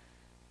 And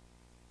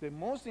the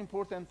most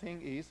important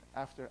thing is,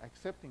 after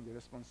accepting the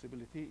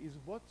responsibility, is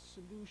what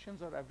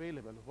solutions are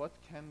available, what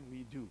can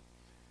we do?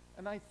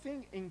 And I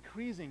think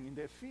increasing in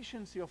the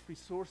efficiency of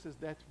resources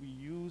that we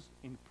use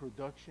in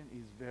production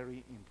is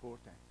very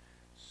important.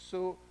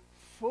 So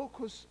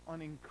focus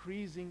on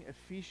increasing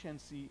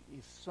efficiency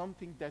is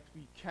something that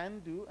we can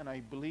do, and I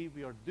believe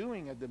we are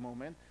doing at the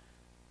moment,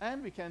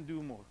 and we can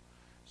do more.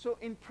 So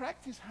in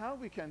practice, how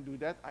we can do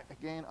that,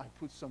 again, I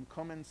put some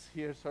comments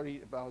here,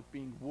 sorry about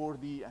being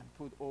wordy and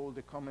put all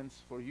the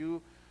comments for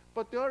you,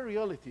 but they are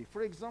reality.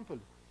 For example,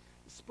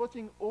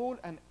 spotting all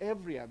and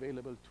every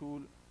available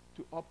tool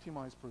to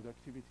optimize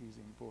productivity is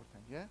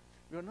important, yeah?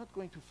 We are not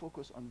going to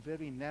focus on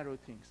very narrow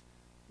things.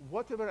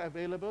 Whatever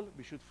available,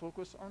 we should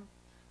focus on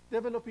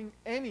developing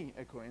any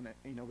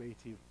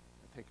eco-innovative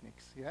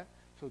techniques, yeah?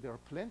 So there are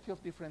plenty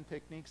of different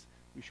techniques.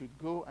 We should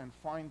go and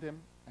find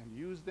them and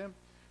use them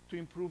to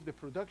improve the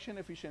production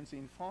efficiency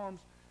in farms.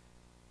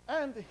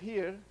 And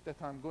here, that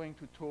I'm going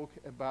to talk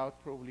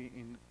about probably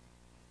in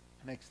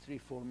next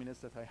 3-4 minutes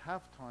that I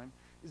have time,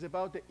 is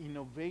about the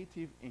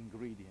innovative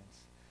ingredients.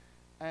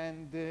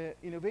 And the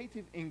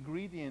innovative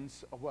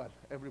ingredients, well,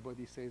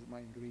 everybody says my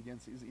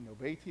ingredients is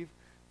innovative,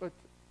 but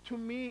to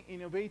me,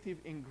 innovative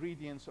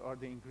ingredients are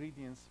the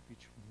ingredients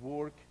which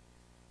work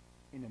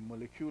in a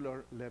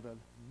molecular level,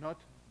 not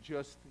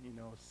just,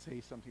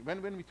 say something.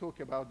 When we talk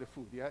about the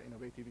food, yeah,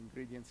 innovative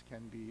ingredients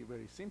can be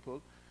very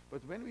simple,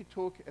 but when we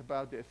talk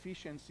about the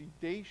efficiency,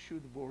 they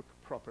should work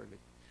properly.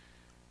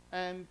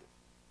 And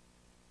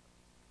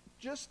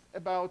just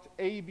about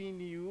AB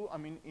new,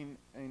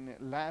 in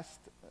last,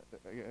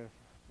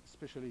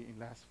 especially in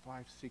last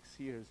 5-6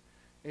 years,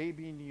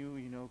 AB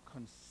new,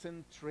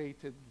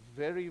 concentrated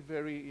very,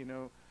 very,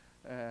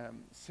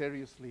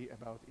 seriously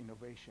about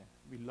innovation.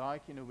 We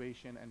like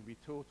innovation, and we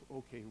thought,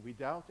 okay,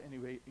 without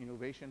any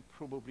innovation,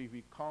 probably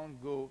we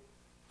can't go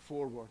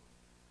forward.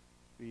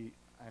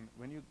 And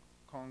when you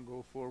can't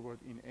go forward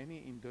in any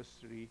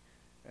industry,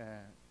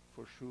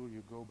 for sure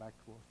you go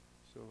backward.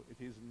 So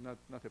it is not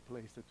a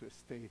place to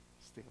stay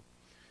still.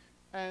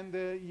 And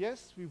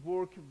yes, we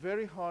work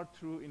very hard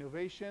through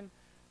innovation,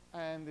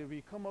 and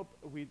we come up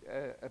with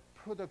a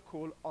product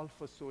called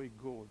Alpha Soy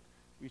Gold,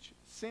 which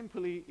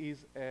simply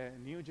is a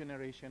new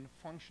generation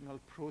functional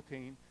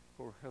protein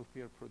for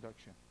healthier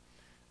production.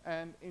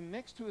 And in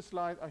next 2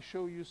 slides, I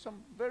show you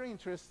some very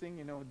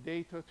interesting,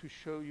 data to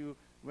show you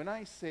when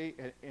I say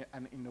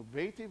an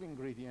innovative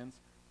ingredient,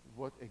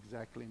 what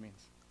exactly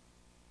means.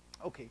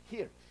 Okay,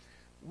 here,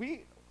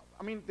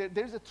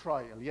 there's a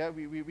trial, yeah,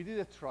 we did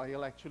a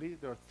trial actually.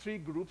 There are 3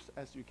 groups,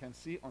 as you can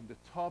see on the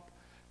top.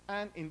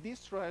 And in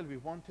this trial, we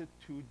wanted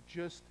to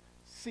just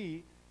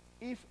see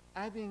if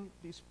adding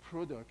this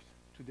product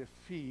to the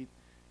feed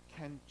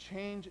can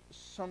change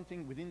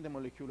something within the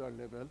molecular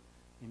level.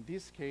 In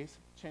this case,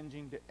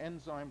 changing the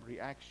enzyme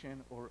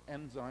reaction or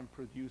enzyme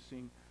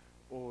producing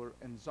or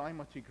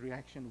enzymatic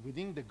reaction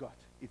within the gut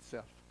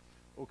itself.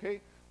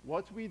 Okay,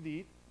 what we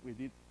did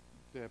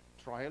the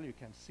trial, you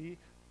can see,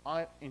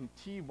 in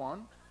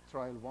T1,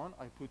 trial 1,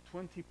 I put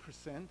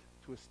 20%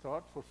 to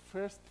start for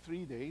first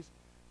 3 days.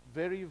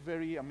 Very,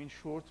 very, I mean,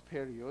 short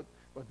period,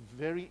 but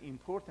very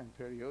important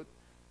period.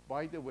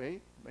 By the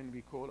way, when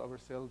we call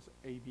ourselves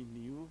AB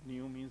new,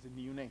 new means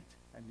neonate,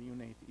 and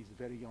neonate is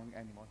very young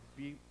animal.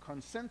 We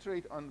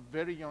concentrate on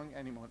very young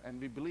animal,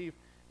 and we believe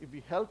if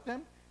we help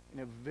them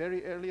in a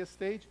very early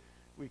stage,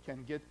 we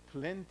can get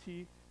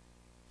plenty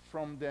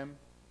from them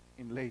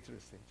in later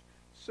stage.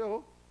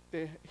 So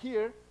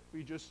here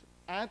we just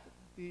add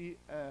the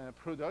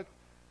product,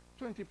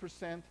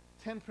 20%,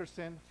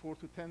 10%, 4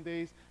 to 10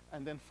 days,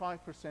 and then 5%,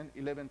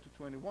 11 to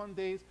 21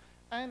 days.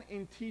 And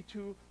in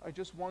T2, I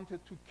just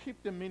wanted to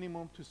keep the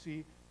minimum to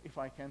see if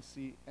I can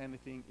see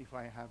anything if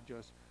I have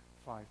just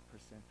 5%.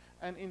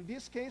 And in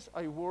this case,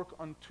 I work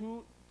on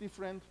 2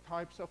 different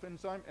types of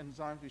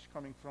enzymes which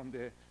coming from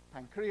the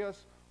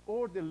pancreas,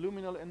 or the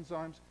luminal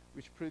enzymes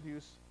which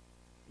produce,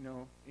 you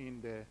know,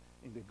 in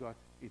the gut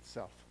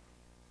itself.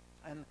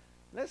 And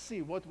let's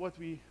see what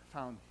we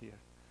found here.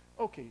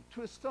 Okay,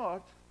 to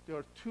start, there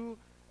are 2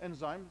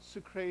 enzymes,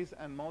 sucrase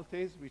and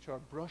maltase, which are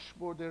brush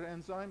border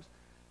enzymes,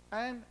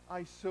 and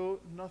I saw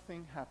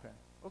nothing happen.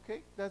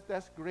 Okay,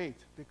 that's great,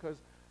 because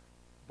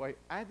by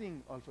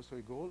adding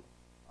alpha-soy-gol,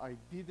 I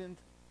didn't,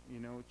 you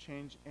know,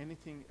 change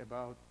anything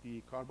about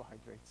the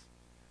carbohydrates.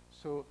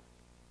 So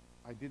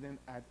I didn't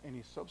add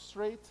any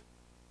substrate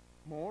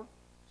more.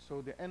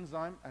 So the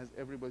enzyme, as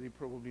everybody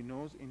probably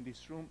knows in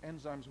this room,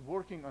 enzymes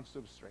working on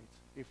substrates.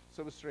 If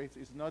substrates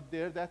is not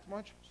there that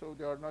much, so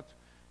they are not,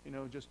 you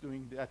know, just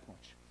doing that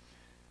much.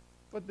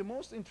 But the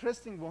most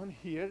interesting one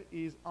here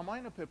is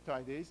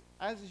aminopeptidase,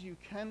 as you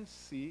can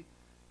see,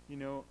 you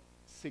know,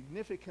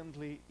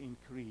 significantly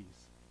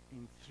increase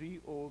in 3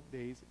 old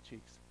days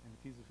chicks. And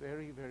it is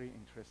very, very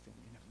interesting.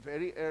 In a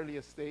very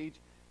early stage,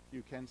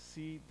 you can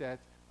see that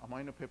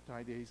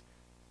aminopeptidase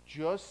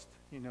just,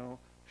 you know,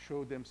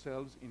 show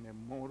themselves in a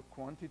more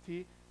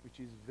quantity, which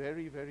is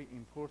very, very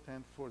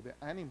important for the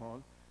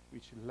animal,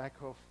 which lack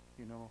of,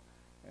 you know,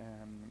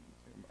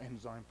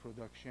 enzyme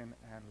production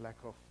and lack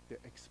of the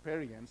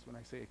experience, when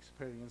I say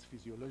experience,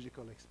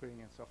 physiological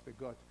experience of the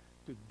gut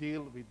to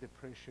deal with the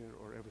pressure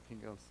or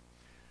everything else.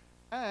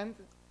 And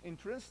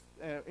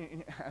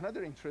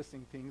another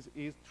interesting thing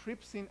is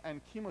trypsin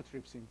and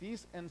chymotrypsin.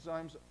 These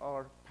enzymes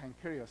are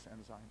pancreas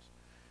enzymes.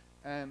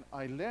 And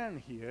I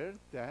learned here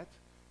that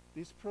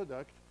this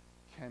product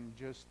can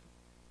just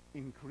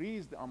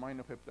increase the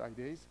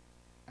aminopeptidase,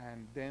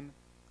 and then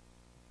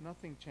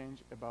nothing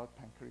changed about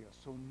pancreas.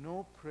 So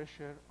no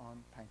pressure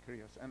on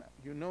pancreas. And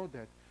you know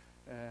that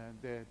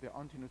the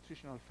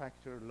anti-nutritional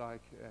factor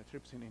like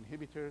trypsin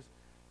inhibitors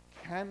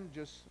can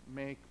just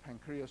make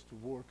pancreas to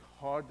work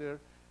harder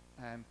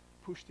and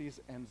push these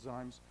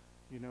enzymes,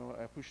 you know,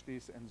 push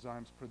these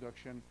enzymes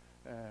production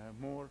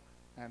more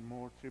and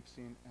more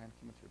trypsin and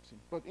chymotrypsin.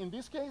 But in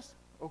this case,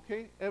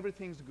 okay,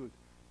 everything's good.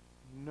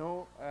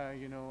 No,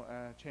 you know,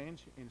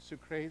 change in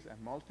sucrase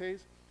and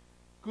maltase.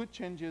 Good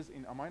changes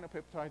in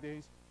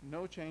aminopeptidase.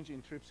 No change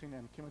in trypsin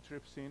and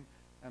chymotrypsin,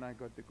 and I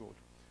got the gold.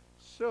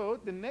 So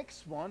the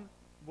next one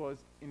was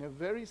in a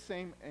very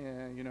same,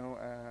 you know,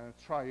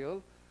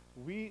 trial.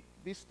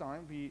 This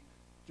time we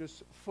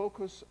just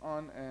focus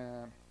on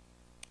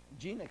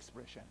gene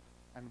expression.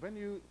 And when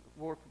you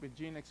work with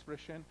gene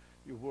expression,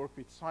 you work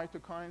with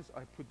cytokines.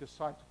 I put the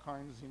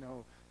cytokines, you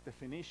know,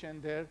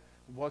 definition there.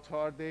 What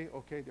are they?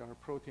 Okay, they are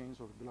proteins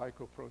or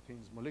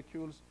glycoproteins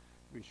molecules,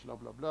 which blah,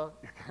 blah, blah.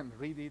 You can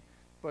read it.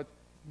 But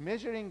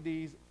measuring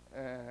these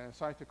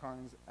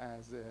cytokines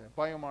as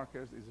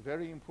biomarkers is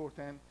very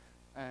important.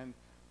 And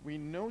we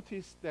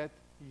noticed that,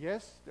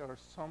 yes, there are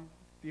some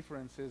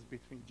differences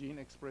between gene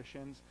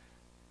expressions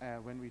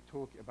when we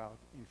talk about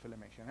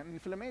inflammation. And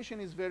inflammation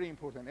is very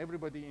important.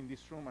 Everybody in this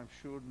room, I'm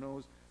sure,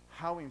 knows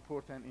how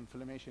important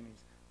inflammation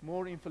is.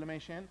 More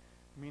inflammation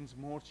means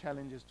more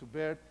challenges to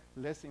bear.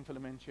 Less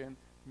inflammation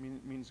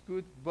means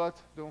good. But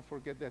don't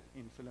forget that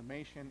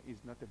inflammation is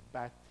not a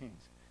bad thing.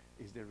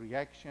 It's the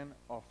reaction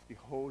of the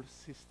whole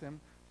system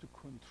to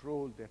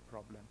control the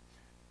problem.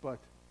 But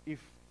if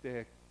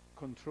the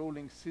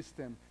controlling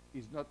system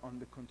is not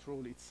under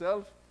control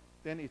itself,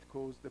 then it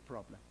causes the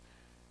problem.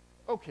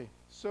 Okay,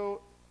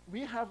 so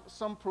we have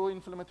some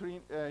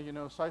pro-inflammatory you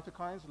know,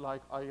 cytokines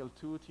like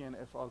IL-2,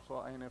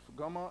 TNF-alpha,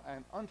 INF-gamma,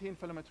 and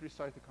anti-inflammatory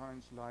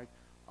cytokines like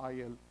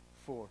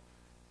IL-4.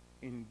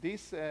 In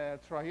this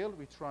trial,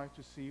 we try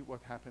to see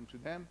what happened to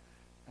them.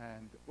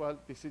 And well,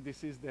 this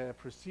is the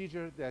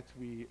procedure that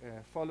we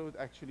followed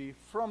actually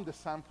from the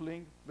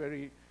sampling,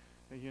 very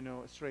you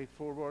know,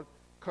 straightforward.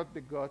 Cut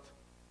the gut,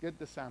 get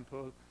the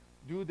sample,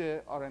 do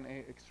the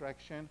RNA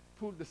extraction,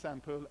 pull the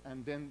sample,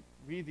 and then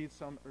we did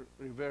some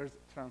reverse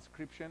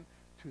transcription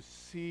to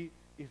see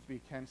if we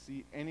can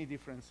see any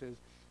differences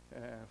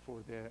for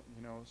the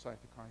you know,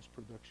 cytokines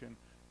production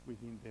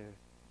within the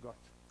gut.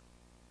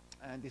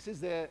 And this is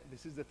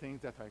the thing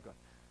that I got.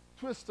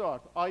 To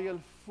start,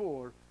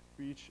 IL-4,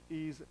 which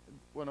is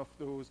one of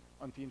those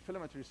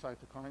anti-inflammatory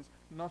cytokines,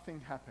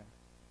 nothing happened.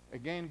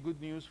 Again,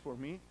 good news for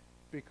me,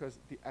 because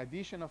the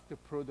addition of the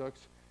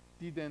products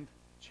didn't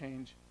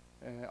change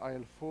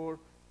IL-4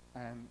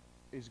 and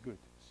is good.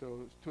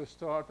 So to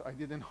start, I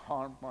didn't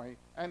harm my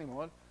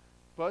animal,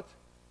 but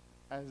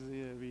as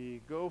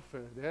we go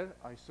further,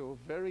 I saw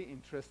very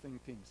interesting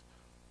things.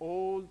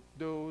 All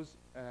those,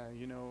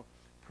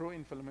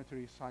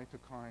 pro-inflammatory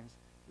cytokines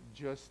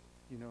just,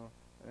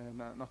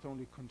 not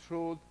only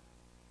controlled,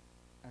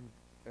 and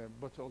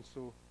but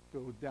also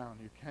go down.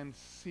 You can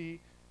see,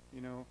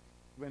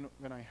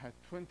 when I had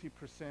 20%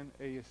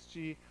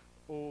 ASG,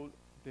 all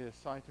the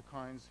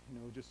cytokines,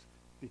 just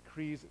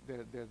decrease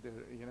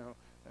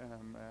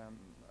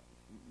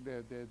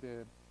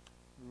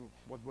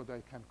what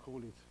I can call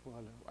it.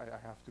 Well, I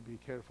have to be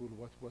careful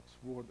what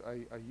word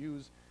I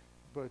use,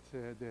 but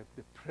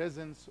the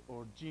presence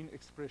or gene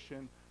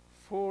expression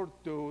for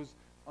those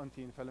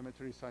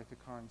anti-inflammatory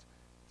cytokines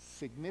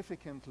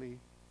significantly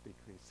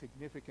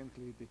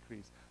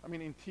decrease. I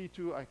mean, in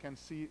T2, I can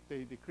see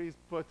they decrease,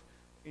 but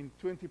in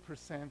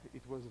 20%,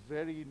 it was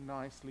very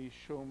nicely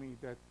show me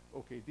that,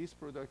 okay, this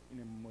product in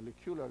a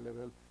molecular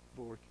level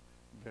work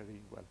very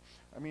well.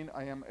 I mean,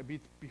 I am a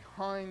bit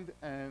behind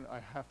and I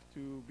have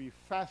to be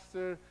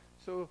faster.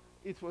 So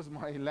it was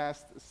my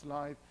last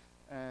slide,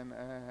 and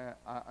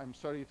I'm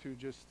sorry to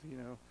just,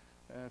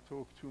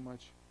 talk too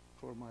much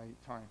for my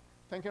time.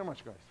 Thank you very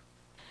much, guys.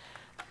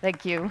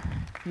 Thank you.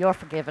 You're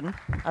forgiven.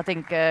 I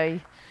think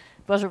it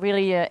was a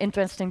really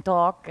interesting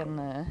talk,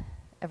 and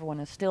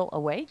everyone is still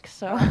awake.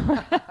 So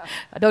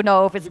I don't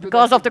know if it's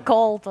because of the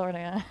cold or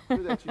the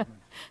Good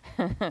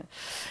achievement.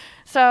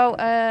 So,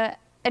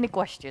 any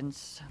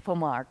questions for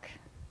Mark?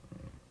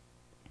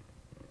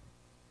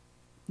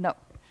 No.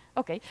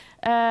 Okay.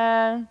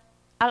 I'd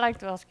like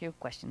to ask you a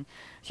question.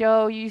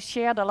 So you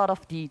shared a lot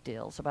of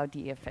details about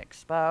the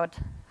effects, but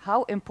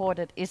how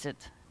important is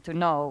it to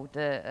know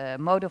the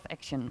mode of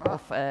action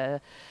of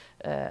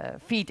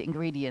feed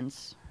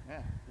ingredients?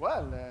 Yeah.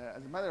 Well,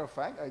 as a matter of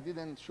fact, I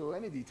didn't show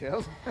any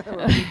details.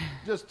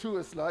 Just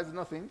 2 slides,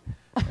 nothing.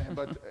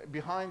 But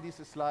behind this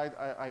slide,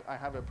 I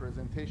have a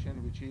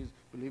presentation, which is,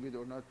 believe it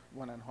or not,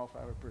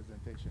 1.5-hour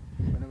presentation.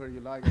 Whenever you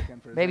like, I can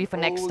present maybe for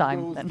next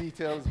time. All those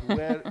details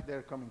where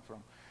they're coming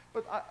from.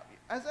 But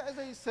as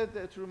I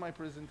said through my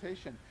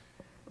presentation,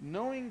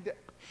 knowing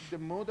the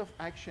mode of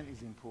action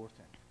is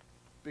important,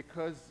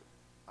 because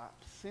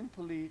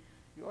simply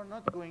you are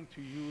not going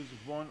to use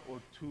 1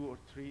 or 2 or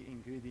 3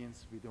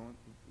 ingredients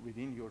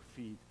within your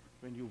feed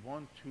when you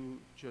want to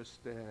just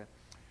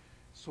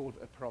solve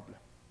a problem.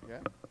 Yeah.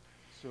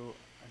 So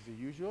as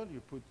usual,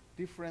 you put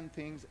different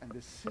things, and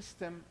the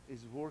system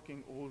is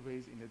working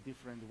always in a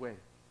different way.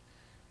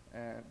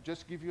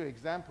 Just give you an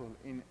example,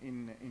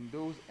 in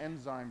those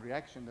enzyme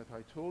reaction that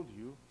I told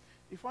you,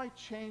 if I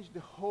change the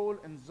whole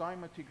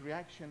enzymatic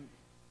reaction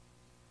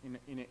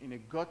in a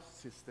gut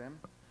system,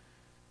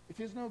 it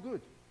is no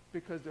good,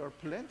 because there are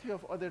plenty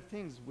of other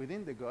things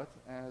within the gut.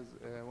 As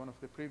one of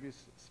the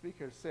previous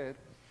speakers said,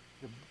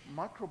 the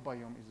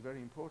microbiome is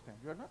very important.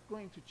 You are not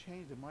going to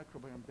change the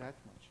microbiome that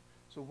much.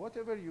 So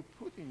whatever you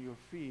put in your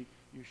feed,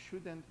 you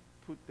shouldn't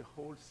put the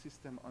whole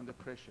system under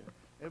pressure.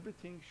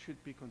 Everything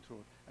should be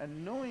controlled.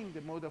 And knowing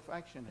the mode of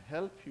action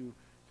help you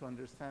to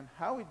understand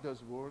how it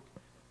does work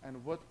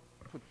and what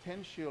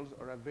potentials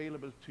are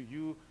available to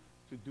you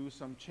to do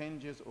some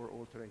changes or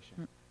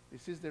alteration.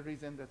 This is the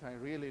reason that I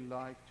really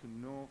like to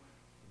know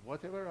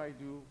whatever I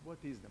do, what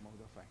is the mode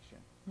of action.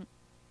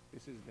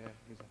 This is the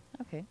reason.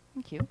 Okay,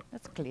 thank you.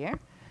 That's clear.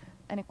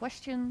 Any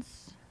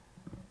questions?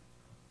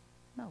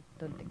 No,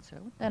 don't think so.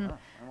 Then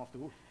I'm off the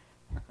hook.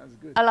 That's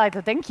good. I'd like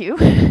to thank you.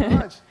 Very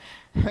much.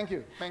 Thank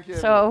you. Thank you.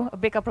 So everyone. a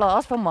big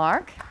applause for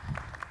Mark.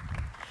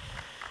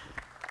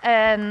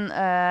 And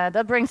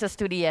that brings us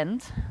to the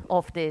end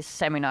of this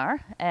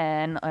seminar.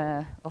 And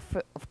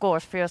of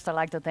course, first I'd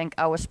like to thank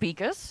our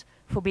speakers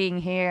for being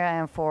here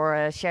and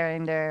for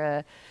sharing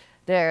their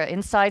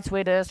insights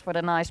with us, for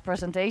the nice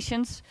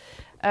presentations.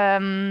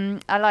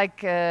 I'd like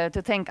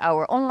to thank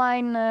our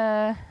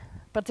online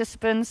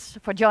participants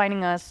for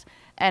joining us,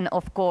 and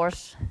of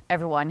course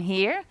everyone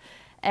here.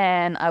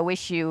 And I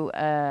wish you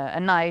a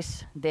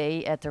nice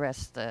day at the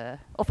rest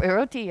of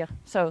EuroTier.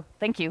 So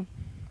thank you.